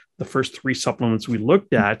 the first 3 supplements we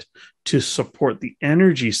looked at to support the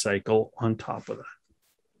energy cycle on top of that.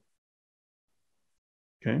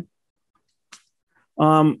 Okay.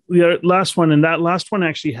 The last one, and that last one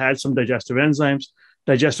actually had some digestive enzymes.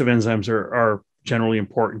 Digestive enzymes are generally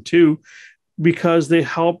important too, because they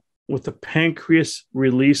help with the pancreas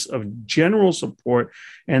release of general support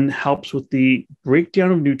and helps with the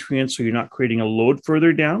breakdown of nutrients so you're not creating a load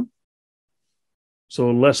further down.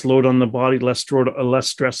 So less load on the body, less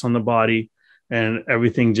stress on the body, and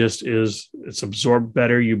everything just it's absorbed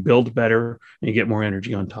better, you build better, and you get more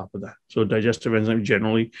energy on top of that. So digestive enzymes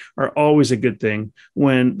generally are always a good thing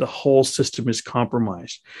when the whole system is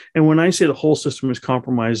compromised. And when I say the whole system is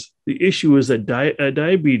compromised, the issue is that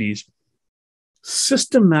diabetes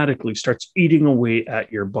systematically starts eating away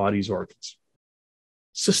at your body's organs.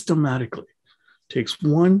 Systematically. Takes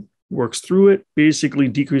one, works through it, basically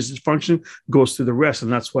decreases function, goes through the rest.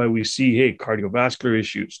 And that's why we see, cardiovascular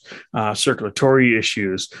issues, circulatory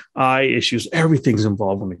issues, eye issues, everything's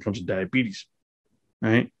involved when it comes to diabetes,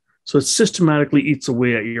 right? So it systematically eats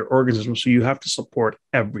away at your organism. So you have to support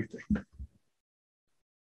everything.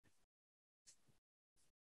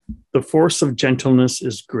 The force of gentleness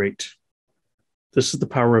is great. This is the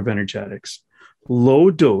power of energetics.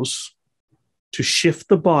 Low dose to shift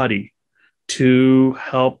the body to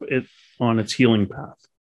help it on its healing path.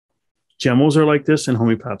 Gemmos are like this and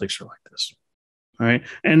homeopathics are like this. All right.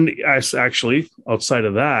 And actually, outside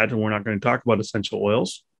of that, and we're not going to talk about essential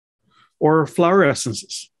oils or flower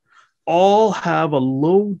essences, all have a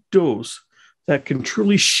low dose that can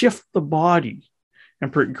truly shift the body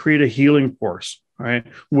and create a healing force, right?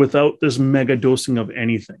 Without this mega dosing of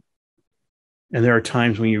anything. And there are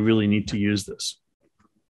times when you really need to use this.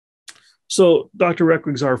 So Dr.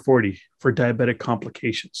 Reckeweg's R40 for diabetic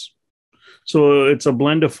complications. So it's a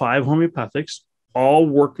blend of 5 homeopathics, all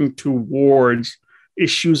working towards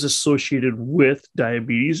issues associated with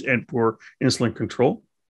diabetes and poor insulin control.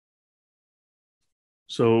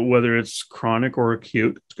 So whether it's chronic or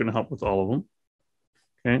acute, it's going to help with all of them.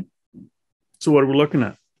 Okay. So what are we looking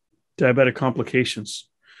at? Diabetic complications,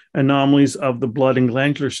 anomalies of the blood and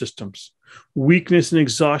glandular systems, weakness and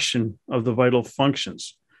exhaustion of the vital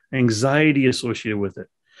functions, anxiety associated with it.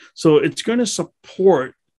 So it's going to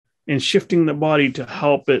support in shifting the body to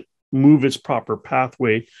help it move its proper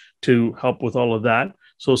pathway to help with all of that.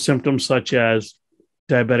 So symptoms such as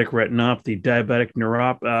diabetic retinopathy, diabetic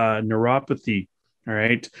neuropathy, all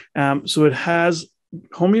right? So it has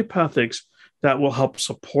homeopathics that will help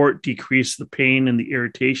support, decrease the pain and the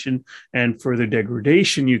irritation and further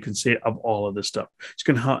degradation, you can say, of all of this stuff. It's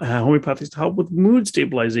going to have homeopathics to help with mood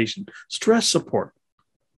stabilization, stress support,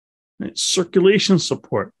 right? Circulation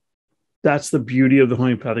support. That's the beauty of the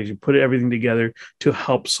homeopathics. You put everything together to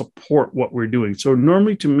help support what we're doing. So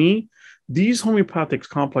normally to me, these homeopathic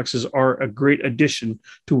complexes are a great addition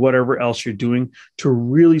to whatever else you're doing to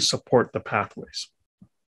really support the pathways.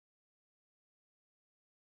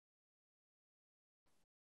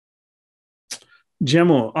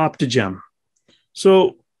 Gemo, Optigem.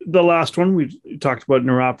 So the last one, we talked about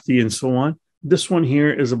neuropathy and so on. This one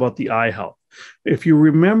here is about the eye health. If you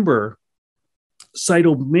remember,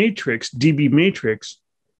 Cytomatrix, DB Matrix,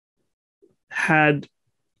 had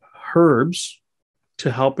herbs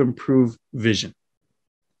to help improve vision,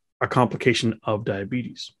 a complication of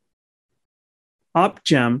diabetes.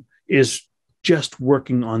 Opgem is just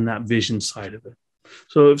working on that vision side of it.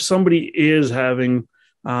 So if somebody is having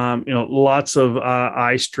lots of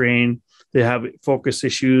eye strain, they have focus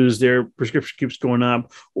issues, their prescription keeps going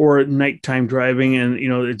up, or nighttime driving, and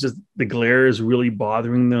it's just the glare is really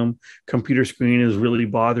bothering them, computer screen is really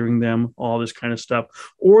bothering them, all this kind of stuff.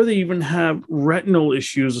 Or they even have retinal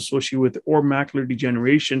issues associated with it, or macular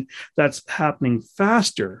degeneration that's happening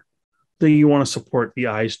faster, then you want to support the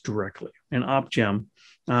eyes directly. And Opgem,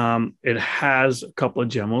 it has a couple of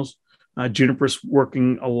gemmos. Juniper's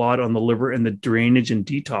working a lot on the liver and the drainage and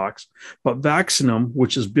detox, but Vaccinum,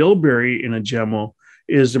 which is bilberry in a gemmo,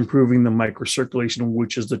 is improving the microcirculation,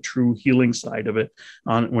 which is the true healing side of it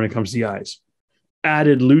when it comes to the eyes.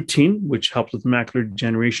 Added lutein, which helps with macular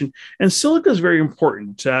degeneration, and silica is very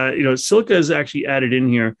important. Silica is actually added in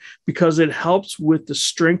here because it helps with the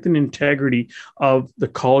strength and integrity of the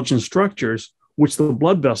collagen structures, which the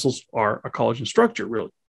blood vessels are a collagen structure,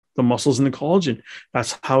 really. The muscles and the collagen,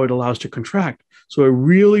 that's how it allows to contract. So it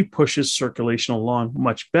really pushes circulation along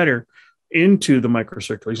much better into the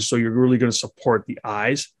microcirculation. So you're really going to support the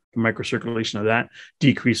eyes, the microcirculation of that,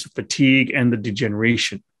 decrease the fatigue and the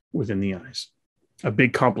degeneration within the eyes. A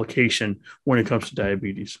big complication when it comes to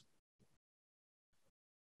diabetes.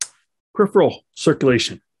 Peripheral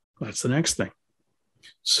circulation, that's the next thing.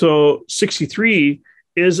 So 63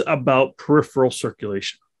 is about peripheral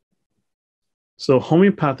circulation. So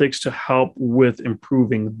homeopathics to help with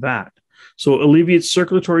improving that. So alleviates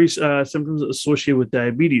circulatory symptoms associated with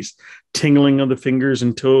diabetes, tingling of the fingers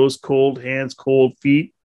and toes, cold hands, cold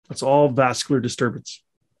feet. That's all vascular disturbance.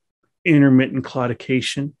 Intermittent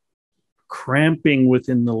claudication, cramping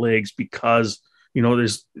within the legs because,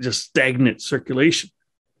 there's just stagnant circulation,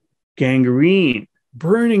 gangrene,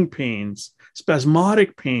 burning pains,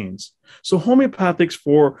 spasmodic pains. So homeopathics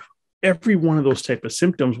for every one of those type of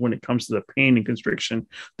symptoms when it comes to the pain and constriction,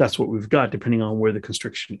 that's what we've got, depending on where the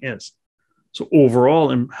constriction is. So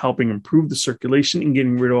overall, in helping improve the circulation and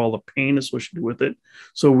getting rid of all the pain associated with it,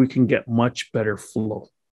 so we can get much better flow.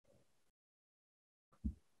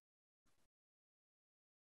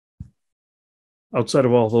 Outside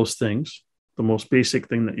of all those things, the most basic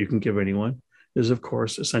thing that you can give anyone is, of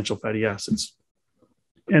course, essential fatty acids.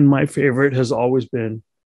 And my favorite has always been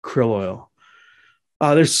krill oil.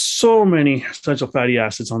 There's so many essential fatty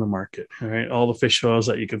acids on the market, right? All the fish oils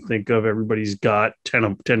that you can think of, everybody's got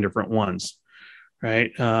 10 different ones,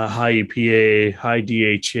 right? High EPA, high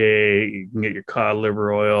DHA, you can get your cod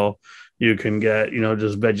liver oil, you can get,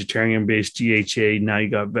 just vegetarian-based DHA. Now you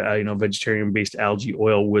got, vegetarian-based algae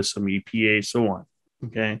oil with some EPA, so on,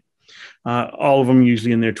 okay? All of them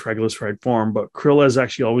usually in their triglyceride form, but krill has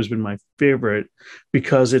actually always been my favorite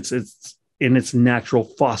because it's in its natural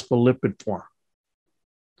phospholipid form.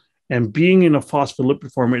 And being in a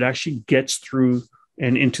phospholipid form, it actually gets through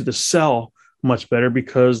and into the cell much better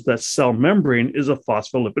because that cell membrane is a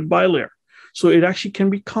phospholipid bilayer. So it actually can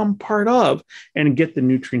become part of and get the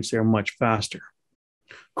nutrients there much faster.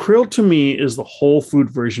 Krill to me is the whole food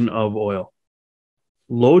version of oil.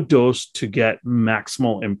 Low dose to get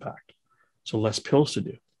maximal impact. So less pills to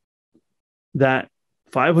do. That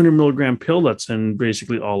 500 milligram pill that's in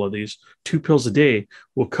basically all of these, 2 pills a day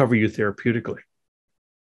will cover you therapeutically.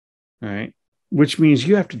 All right. Which means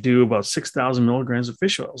you have to do about 6,000 milligrams of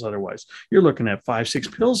fish oils. Otherwise, you're looking at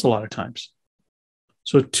 5-6 pills a lot of times.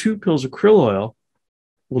 So 2 pills of krill oil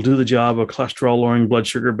will do the job of cholesterol lowering, blood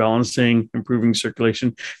sugar balancing, improving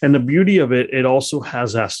circulation. And the beauty of it, it also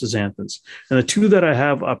has astaxanthins. And the 2 that I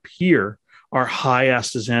have up here are high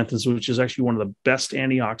astaxanthins, which is actually one of the best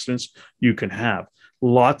antioxidants you can have.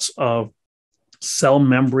 Lots of cell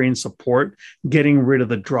membrane support, getting rid of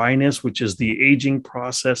the dryness, which is the aging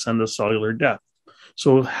process and the cellular death.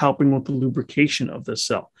 So helping with the lubrication of the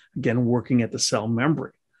cell, again, working at the cell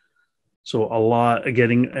membrane. So a lot of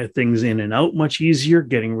getting things in and out much easier,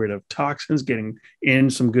 getting rid of toxins, getting in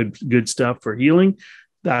some good stuff for healing.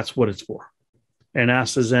 That's what it's for. And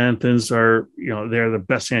astaxanthins are, they're the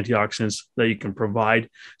best antioxidants that you can provide.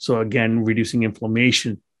 So again, reducing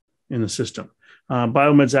inflammation in the system.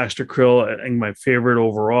 Biomed's Extra Krill, I think my favorite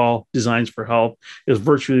overall, Designs for Health, is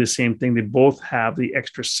virtually the same thing. They both have the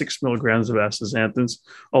extra 6 milligrams of astaxanthins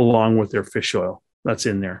along with their fish oil that's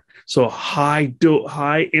in there. So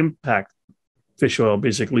high impact fish oil,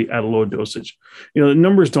 basically at a low dosage. The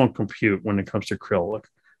numbers don't compute when it comes to krill. Look,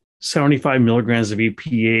 75 milligrams of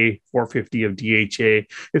EPA, 450 of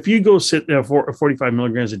DHA. If you go sit there for 45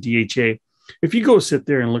 milligrams of DHA, if you go sit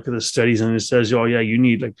there and look at the studies and it says, oh yeah, you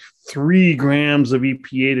need like 3 grams of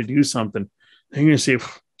EPA to do something, then you're going to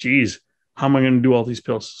say, geez, how am I going to do all these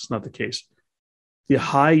pills? It's not the case. The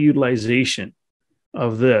high utilization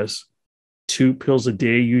of this, 2 pills a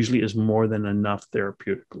day usually is more than enough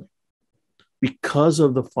therapeutically. Because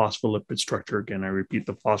of the phospholipid structure, again, I repeat,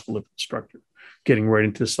 the phospholipid structure, getting right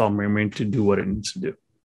into the cell membrane to do what it needs to do.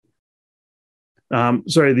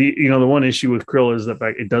 The one issue with krill is the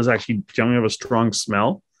fact it does actually generally have a strong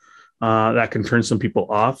smell that can turn some people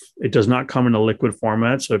off. It does not come in a liquid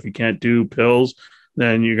format. So if you can't do pills,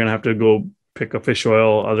 then you're going to have to go pick a fish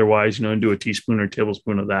oil. Otherwise, and do a teaspoon or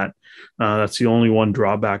tablespoon of that. That's the only one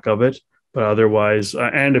drawback of it. But otherwise,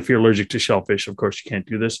 and if you're allergic to shellfish, of course, you can't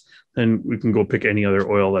do this. Then we can go pick any other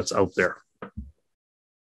oil that's out there.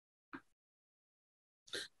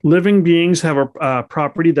 Living beings have a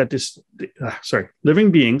property that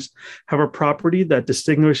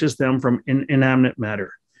distinguishes them from inanimate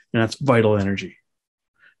matter, and that's vital energy.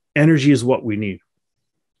 Energy is what we need.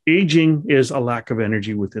 Aging is a lack of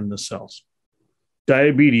energy within the cells.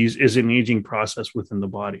 Diabetes is an aging process within the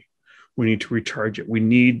body. We need to recharge it. We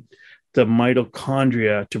need the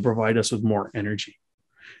mitochondria to provide us with more energy.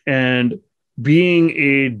 And being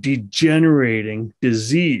a degenerating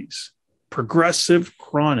disease, progressive,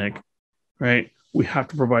 chronic, right? We have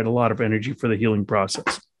to provide a lot of energy for the healing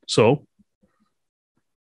process. So,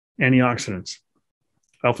 antioxidants.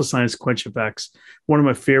 Alpha Science Quench FX, one of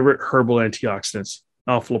my favorite herbal antioxidants.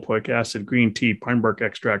 Alpha lipoic acid, green tea, pine bark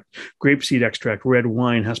extract, grapeseed extract, red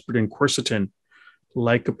wine, hesperidin, quercetin,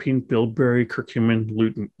 lycopene, bilberry, curcumin,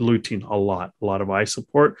 lutein, a lot of eye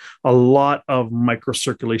support, a lot of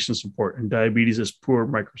microcirculation support. And diabetes is poor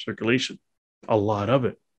microcirculation, a lot of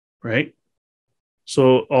it, right?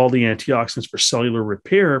 So all the antioxidants for cellular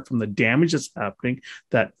repair from the damage that's happening,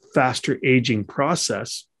 that faster aging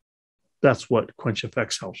process, That's what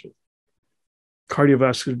QuenchFX helps with.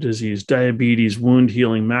 Cardiovascular disease, diabetes, wound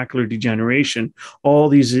healing, macular degeneration, all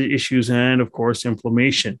these issues, and of course,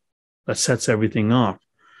 inflammation that sets everything off.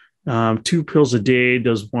 2 pills a day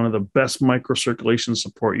does one of the best microcirculation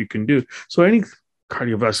support you can do. So any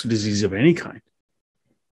cardiovascular disease of any kind,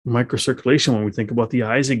 microcirculation, when we think about the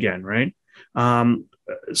eyes again, right?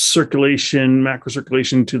 Circulation,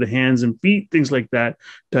 macrocirculation to the hands and feet, things like that.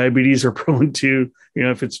 Diabetes are prone to,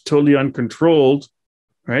 if it's totally uncontrolled,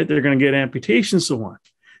 right, they're going to get amputations, so on.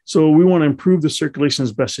 So we want to improve the circulation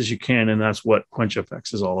as best as you can, and that's what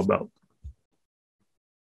QuenchFX is all about.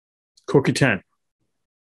 CoQ10,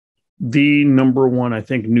 the number one, I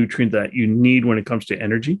think, nutrient that you need when it comes to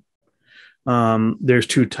energy. There's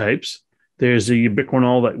 2 types. There's the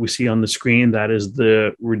ubiquinol that we see on the screen. That is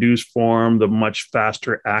the reduced form, the much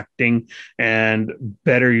faster acting and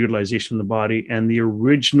better utilization of the body. And the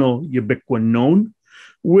original ubiquinone,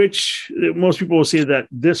 which most people will say that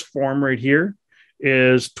this form right here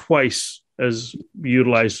is twice as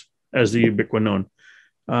utilized as the ubiquinone.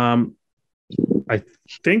 I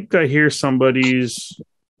think I hear somebody's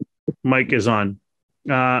mic is on.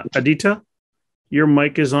 Adita, your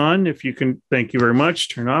mic is on. If you can, thank you very much.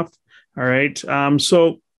 Turn off. All right.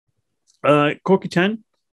 So CoQ10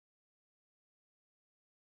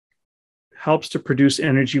 helps to produce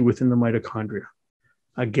energy within the mitochondria.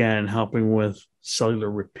 Again, helping with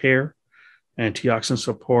cellular repair, antioxidant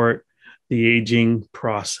support, the aging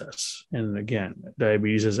process. And again,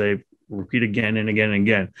 diabetes, as I repeat again and again and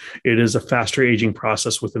again, it is a faster aging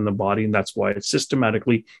process within the body, and that's why it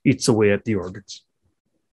systematically eats away at the organs.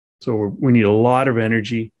 So we need a lot of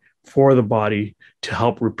energy for the body to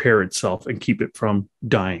help repair itself and keep it from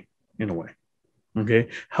dying in a way. Okay,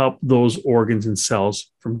 help those organs and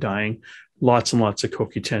cells from dying. Lots and lots of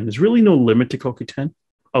CoQ10. There's really no limit to CoQ10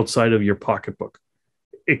 outside of your pocketbook.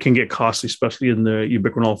 It can get costly, especially in the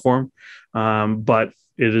ubiquinol form, but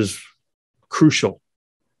it is crucial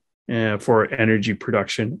for energy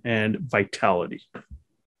production and vitality.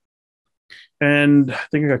 And I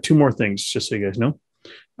think I got 2 more things, just so you guys know.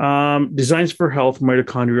 Designs for health,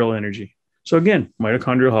 mitochondrial energy. So again,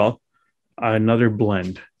 mitochondrial health, another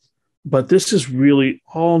blend. But this is really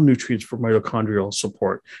all nutrients for mitochondrial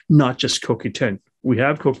support, not just CoQ10. We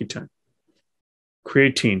have CoQ10,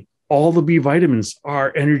 creatine. All the B vitamins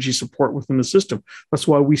are energy support within the system. That's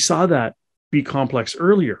why we saw that B complex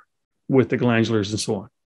earlier with the glandulars and so on,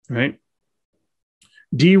 right?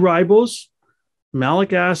 D-ribose,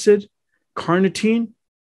 malic acid, carnitine,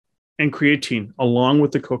 and creatine, along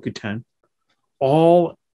with the CoQ10,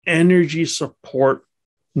 all energy support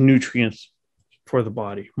nutrients for the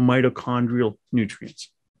body, mitochondrial nutrients.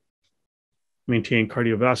 Maintain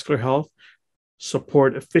cardiovascular health,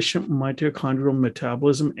 support efficient mitochondrial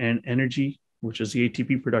metabolism and energy, which is the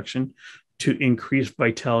ATP production, to increase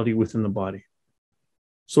vitality within the body.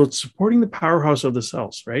 So it's supporting the powerhouse of the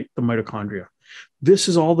cells, right? The mitochondria. This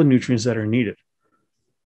is all the nutrients that are needed.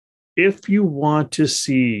 If you want to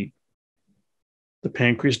see the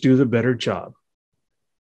pancreas do the better job,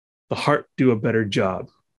 the heart do a better job,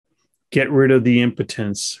 get rid of the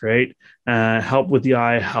impotence, right? Help with the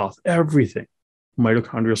eye health, everything.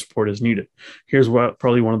 Mitochondrial support is needed. Here's what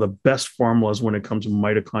probably one of the best formulas when it comes to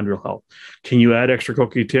mitochondrial health. Can you add extra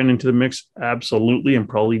CoQ10 into the mix? Absolutely, and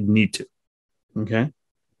probably need to. Okay.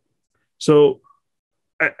 So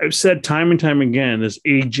I've said time and time again, this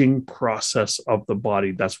aging process of the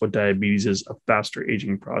body, that's what diabetes is, a faster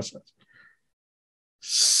aging process.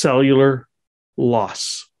 Cellular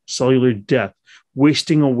loss, cellular death,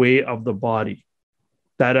 wasting away of the body.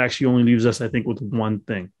 That actually only leaves us, I think, with one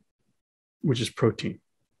thing, which is protein.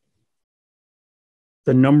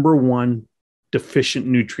 The number one deficient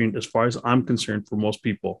nutrient, as far as I'm concerned, for most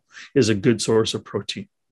people, is a good source of protein.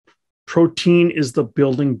 Protein is the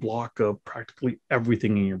building block of practically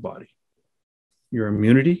everything in your body. Your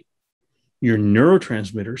immunity, your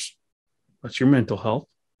neurotransmitters, that's your mental health,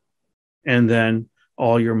 and then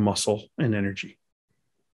all your muscle and energy.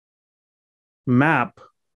 MAP,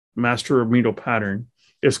 master amino pattern,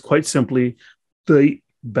 is quite simply the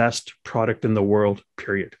best product in the world,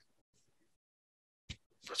 period.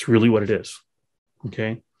 That's really what it is.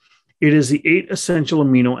 Okay. It is the 8 essential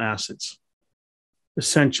amino acids.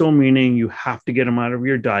 Essential meaning you have to get them out of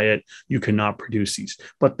your diet. You cannot produce these,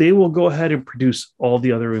 but they will go ahead and produce all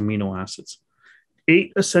the other amino acids.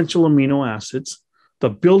 8 essential amino acids, the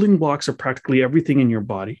building blocks of practically everything in your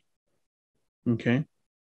body. Okay.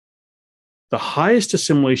 The highest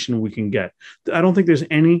assimilation we can get. I don't think there's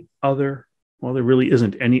any other, well, there really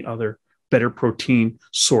isn't any other better protein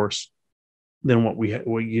source than what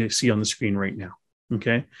you see on the screen right now.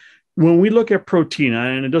 Okay. when we look at protein,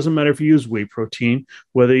 and it doesn't matter if you use whey protein,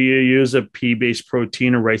 whether you use a pea-based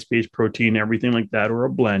protein, a rice-based protein, everything like that, or a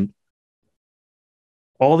blend,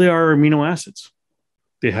 all they are amino acids.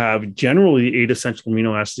 They have generally 8 essential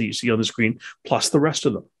amino acids that you see on the screen, plus the rest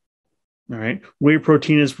of them. All right. Whey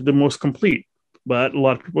protein is the most complete, but a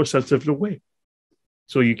lot of people are sensitive to whey,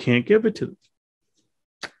 so you can't give it to them.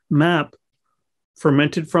 MAP,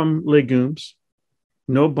 fermented from legumes,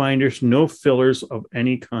 no binders, no fillers of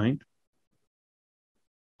any kind.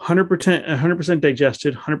 100%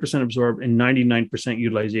 digested, 100% absorbed, and 99%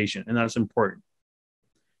 utilization. And that's important.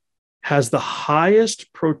 Has the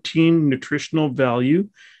highest protein nutritional value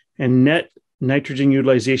and net nitrogen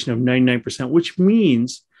utilization of 99%, which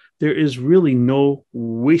means there is really no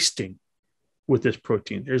wasting with this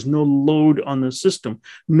protein. There's no load on the system,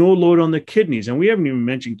 no load on the kidneys. And we haven't even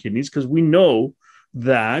mentioned kidneys because we know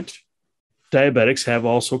that diabetics have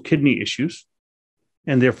also kidney issues.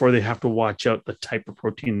 And therefore, they have to watch out the type of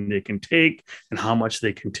protein they can take and how much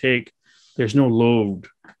they can take. There's no load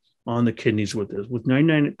on the kidneys with this. With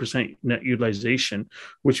 99% net utilization,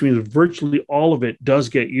 which means virtually all of it does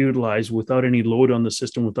get utilized without any load on the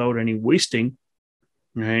system, without any wasting,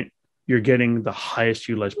 right? You're getting the highest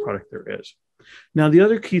utilized product there is. Now, the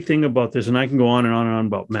other key thing about this, and I can go on and on and on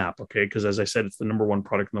about MAP, okay? Because as I said, it's the #1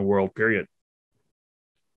 product in the world, period.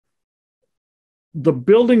 The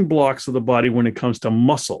building blocks of the body when it comes to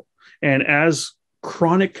muscle. And as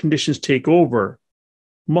chronic conditions take over,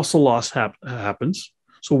 muscle loss happens.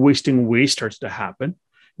 So wasting weight starts to happen.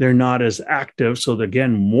 They're not as active. So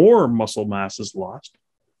again, more muscle mass is lost.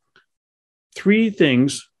 3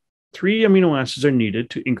 amino acids are needed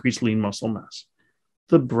to increase lean muscle mass.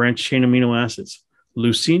 The branch chain amino acids,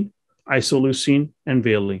 leucine, isoleucine, and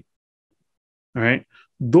valine. All right.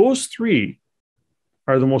 Those 3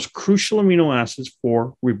 are the most crucial amino acids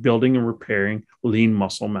for rebuilding and repairing lean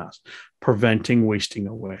muscle mass, preventing wasting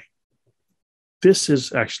away. This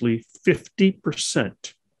is actually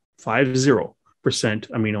 50%, 50%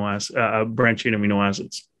 amino acid, branch chain amino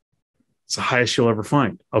acids. It's the highest you'll ever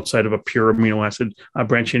find outside of a pure amino acid,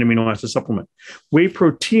 branch chain amino acid supplement. Whey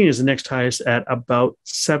protein is the next highest at about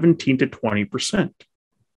 17 to 20%.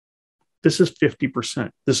 This is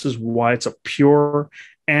 50%. This is why it's a pure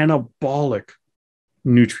anabolic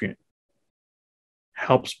nutrient.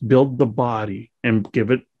 Helps build the body and give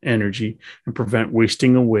it energy and prevent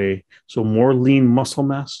wasting away. So more lean muscle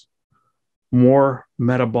mass, more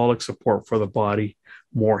metabolic support for the body,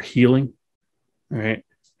 more healing, right?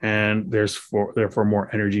 And therefore more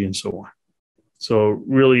energy and so on. So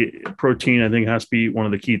really, protein, I think, has to be one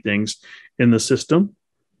of the key things in the system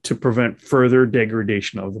to prevent further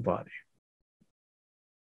degradation of the body.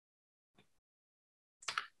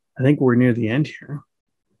 I think we're near the end here.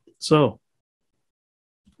 So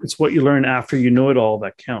it's what you learn after you know it all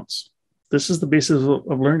that counts. This is the basis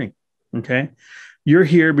of learning, okay? You're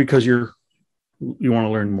here because you want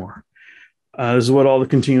to learn more. This is what all the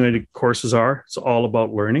continuing courses are. It's all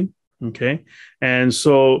about learning, okay? And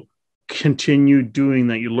so continue doing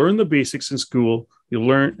that. You learn the basics in school, you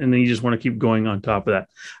learn, and then you just want to keep going on top of that.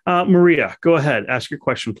 Maria, go ahead. Ask your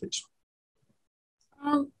question, please.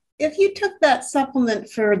 If you took that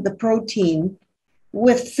supplement for the protein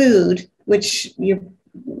with food, which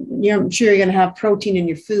I'm sure you're going to have protein in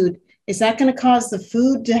your food, is that going to cause the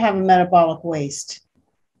food to have a metabolic waste?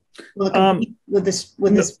 With this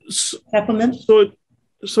supplement?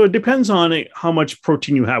 So it depends on how much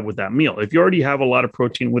protein you have with that meal. If you already have a lot of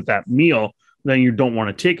protein with that meal, then you don't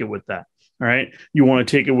want to take it with that. All right. You want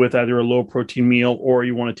to take it with either a low protein meal or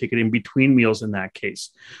you want to take it in between meals in that case.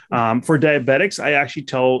 For diabetics, I actually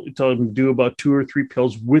tell them to do about 2 or 3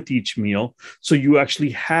 pills with each meal. So you actually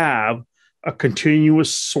have a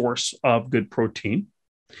continuous source of good protein.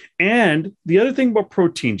 And the other thing about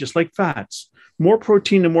protein, just like fats, more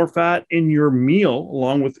protein and more fat in your meal,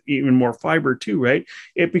 along with even more fiber too, right?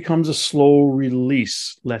 It becomes a slow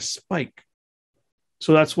release, less spike.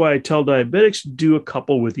 So that's why I tell diabetics do a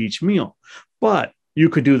couple with each meal. But you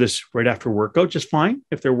could do this right after workout just fine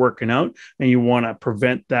if they're working out and you want to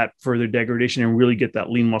prevent that further degradation and really get that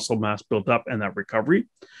lean muscle mass built up and that recovery.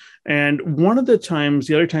 And the other times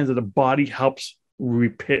that the body helps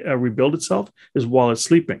rebuild itself is while it's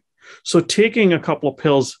sleeping. So taking a couple of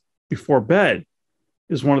pills before bed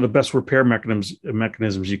is one of the best repair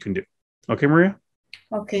mechanisms you can do. Okay, Maria?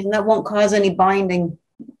 Okay, and that won't cause any binding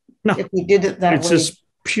if you did it that way. It's just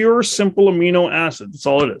pure, simple amino acid. That's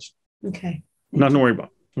all it is. Okay. Nothing to worry about.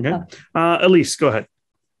 Okay. Elise, go ahead.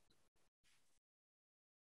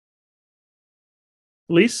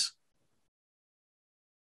 Elise?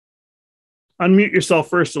 Unmute yourself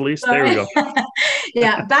first, Elise. There we go.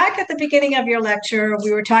 Yeah, back at the beginning of your lecture,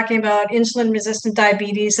 we were talking about insulin-resistant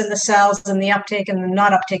diabetes and the cells and the uptake and the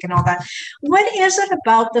not uptake and all that. What is it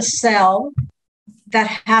about the cell that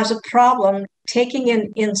has a problem taking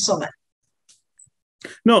in insulin?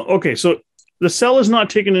 No, okay. So the cell is not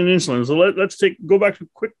taking in insulin. So let's go back to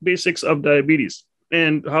quick basics of diabetes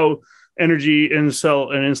and how energy in the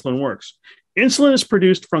cell and insulin works. Insulin is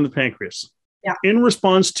produced from the pancreas in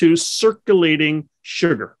response to circulating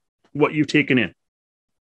sugar, what you've taken in,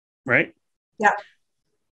 right? Yeah.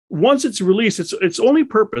 Once it's released, its only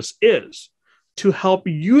purpose is to help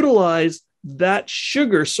utilize that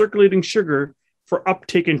sugar, circulating sugar, for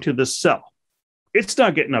uptake into the cell. It's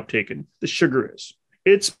not getting uptaken. The sugar is.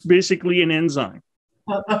 It's basically an enzyme,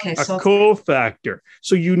 a cofactor.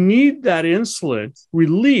 So you need that insulin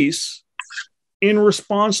release in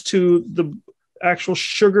response to the actual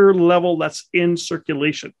sugar level that's in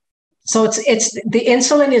circulation. So it's the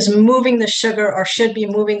insulin is moving the sugar, or should be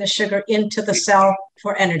moving the sugar into the cell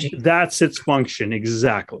for energy. That's its function,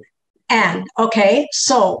 exactly. And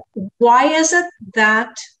so why is it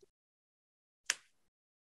that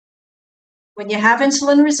when you have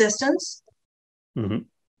insulin resistance,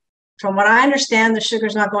 from what I understand, the sugar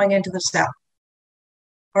is not going into the cell?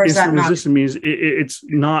 Or is that not? Insulin resistant means it's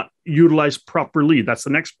not utilized properly. That's the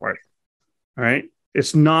next part. All right.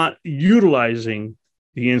 It's not utilizing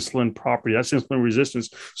the insulin properly. That's insulin resistance.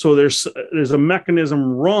 So there's a mechanism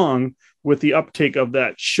wrong with the uptake of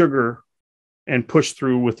that sugar and push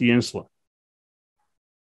through with the insulin.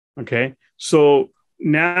 Okay. So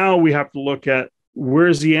now we have to look at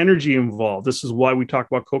where's the energy involved. This is why we talk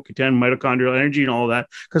about CoQ10, mitochondrial energy, and all that,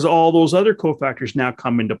 because all those other cofactors now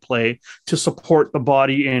come into play to support the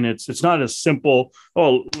body. And it's not as simple,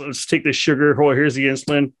 oh, let's take this sugar, oh, here's the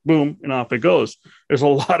insulin, boom, and off it goes. There's a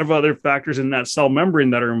lot of other factors in that cell membrane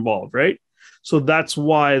that are involved, right? So that's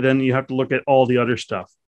why then you have to look at all the other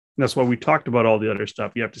stuff. And that's why we talked about all the other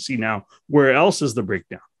stuff. You have to see now where else is the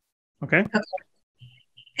breakdown. Okay.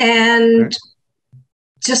 And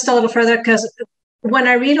just a little further, because when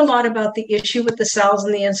I read a lot about the issue with the cells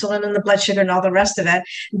and the insulin and the blood sugar and all the rest of it,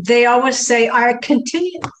 they always say, I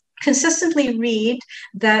consistently read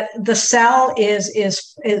that the cell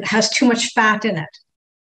it has too much fat in it.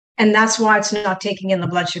 And that's why it's not taking in the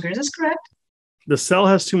blood sugar. Is this correct? The cell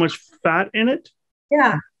has too much fat in it?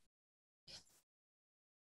 Yeah.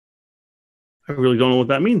 I really don't know what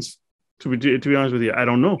that means. To be honest with you, I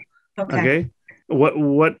don't know. Okay.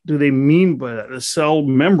 What do they mean by that? The cell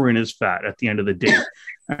membrane is fat at the end of the day.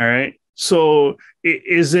 All right. So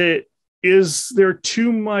is there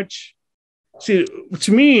too much? See,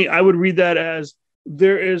 to me, I would read that as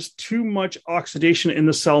there is too much oxidation in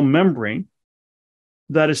the cell membrane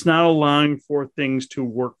that it's not allowing for things to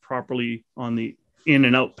work properly on the in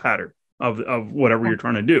and out pattern of whatever you're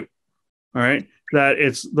trying to do. All right. That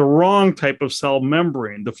it's the wrong type of cell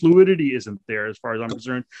membrane. The fluidity isn't there as far as I'm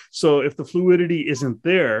concerned. So if the fluidity isn't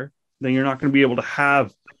there, then you're not going to be able to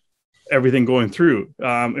have everything going through.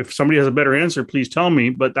 If somebody has a better answer, please tell me,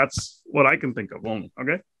 but that's what I can think of only.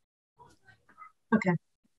 Okay. Okay.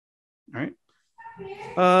 All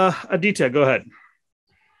right. Aditya, go ahead.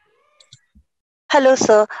 Hello,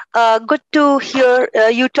 sir. Good to hear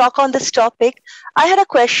you talk on this topic. I had a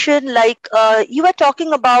question, you were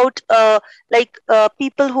talking about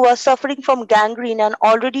people who are suffering from gangrene and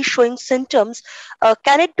already showing symptoms.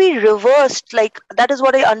 Can it be reversed? That is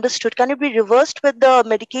what I understood. Can it be reversed with the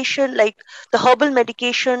medication, like the herbal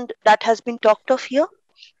medication that has been talked of here?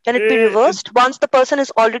 Can it be reversed once the person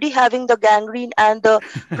is already having the gangrene and the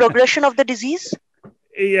progression of the disease?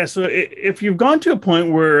 Yeah, so if you've gone to a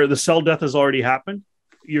point where the cell death has already happened,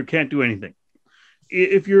 you can't do anything.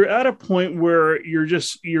 If you're at a point where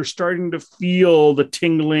you're starting to feel the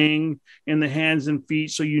tingling in the hands and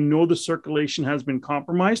feet, so you know the circulation has been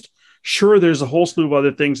compromised, sure, there's a whole slew of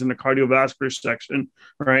other things in the cardiovascular section,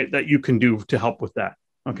 right, that you can do to help with that.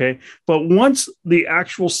 Okay, but once the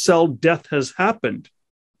actual cell death has happened,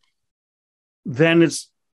 then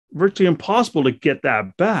it's virtually impossible to get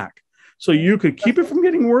that back. So you could keep it from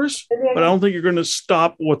getting worse, but I don't think you're going to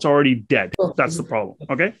stop what's already dead. That's the problem.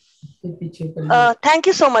 Okay. Thank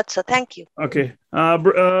you so much, sir. Thank you. Okay. Is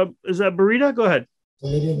that Burita? Go ahead.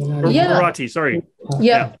 Bharati, sorry.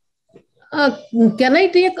 Yeah. Can I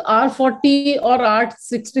take R40 or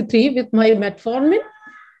R63 with my metformin?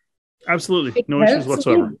 Absolutely. No issues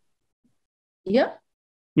whatsoever. Yeah.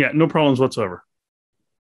 Yeah. No problems whatsoever.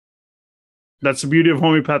 That's the beauty of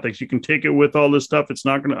homeopathics. You can take it with all this stuff. It's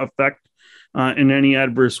not going to affect in any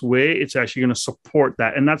adverse way, it's actually going to support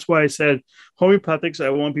that. And that's why I said homeopathics, I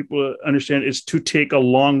want people to understand, is to take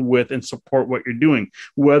along with and support what you're doing,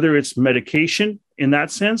 whether it's medication in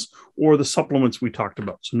that sense or the supplements we talked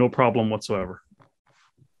about. So no problem whatsoever.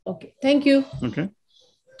 Okay, thank you. Okay.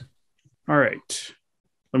 All right.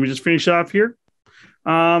 Let me just finish off here.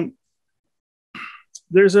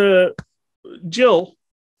 There's a Jill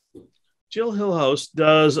Hillhouse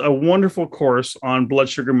does a wonderful course on blood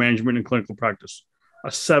sugar management in clinical practice, a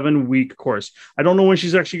 7-week course. I don't know when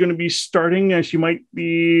she's actually going to be starting. She might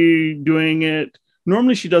be doing it.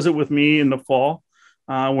 Normally she does it with me in the fall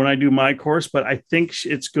when I do my course, but I think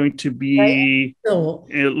it's going to be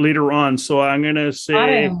later on. So I'm going to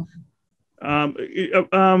say,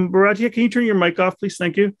 Baratia, can you turn your mic off, please?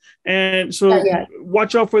 Thank you. And so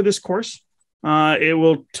watch out for this course. It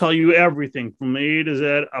will tell you everything from A to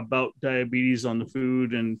Z about diabetes on the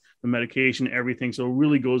food and the medication, everything. So it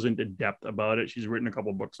really goes into depth about it. She's written a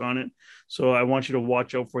couple books on it. So I want you to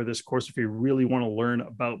watch out for this course if you really want to learn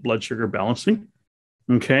about blood sugar balancing.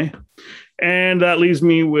 Okay. And that leaves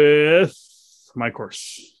me with my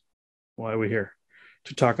course. Why are we here?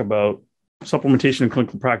 To talk about supplementation in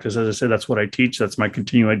clinical practice. As I said, that's what I teach. That's my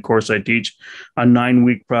continuing ed course I teach. A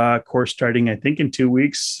 9-week course starting, I think, in 2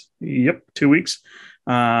 weeks. Yep, 2 weeks.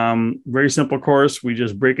 Very simple course. We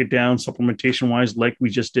just break it down supplementation wise, like we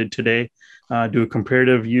just did today. Do a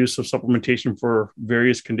comparative use of supplementation for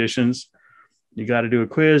various conditions. You got to do a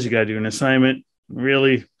quiz. You got to do an assignment.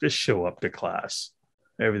 Really, just show up to class.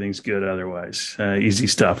 Everything's good otherwise. Easy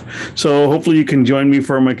stuff. So hopefully you can join me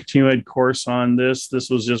for my continuing ed course on this. This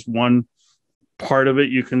was just one part of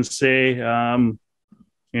it, you can say.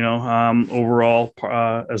 Overall,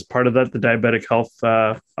 as part of that, the diabetic health,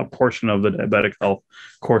 a portion of the diabetic health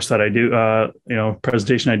course that I do,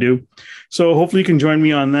 presentation I do. So hopefully you can join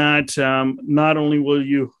me on that. Not only will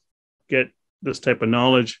you get this type of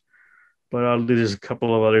knowledge, but there's a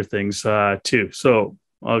couple of other things too. So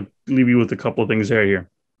I'll leave you with a couple of things here.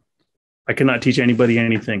 I cannot teach anybody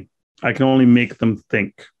anything. I can only make them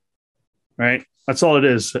think, right? That's all it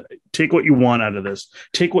is. Take what you want out of this.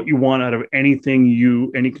 Take what you want out of any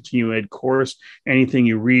continuing ed course, anything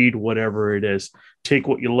you read, whatever it is. Take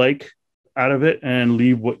what you like out of it and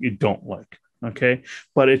leave what you don't like. Okay.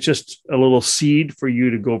 But it's just a little seed for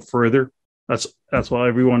you to go further. That's what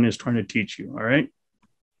everyone is trying to teach you. All right.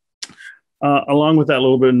 Along with that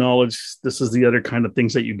little bit of knowledge, this is the other kind of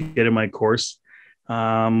things that you get in my course.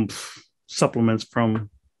 Supplements from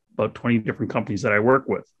about 20 different companies that I work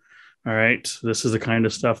with. All right. This is the kind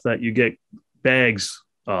of stuff that you get bags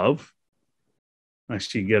of.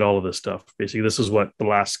 Actually, you get all of this stuff. Basically, this is what the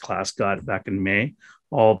last class got back in May.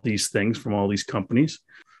 All these things from all these companies.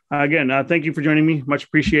 Again, thank you for joining me. Much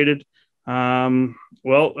appreciated.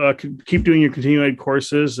 Keep doing your continuing ed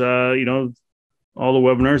courses. All the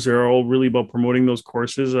webinars are all really about promoting those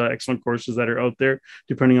courses, excellent courses that are out there,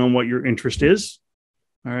 depending on what your interest is.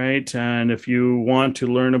 All right. And if you want to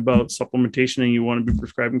learn about supplementation and you want to be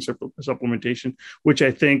prescribing supplementation, which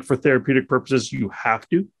I think for therapeutic purposes, you have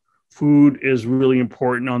to. Food is really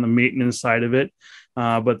important on the maintenance side of it.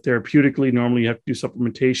 But therapeutically, normally you have to do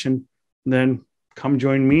supplementation. Then come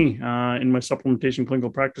join me in my supplementation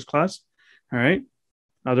clinical practice class. All right.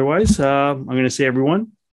 Otherwise, I'm going to say,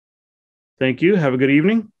 everyone, thank you. Have a good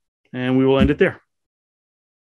evening. And we will end it there.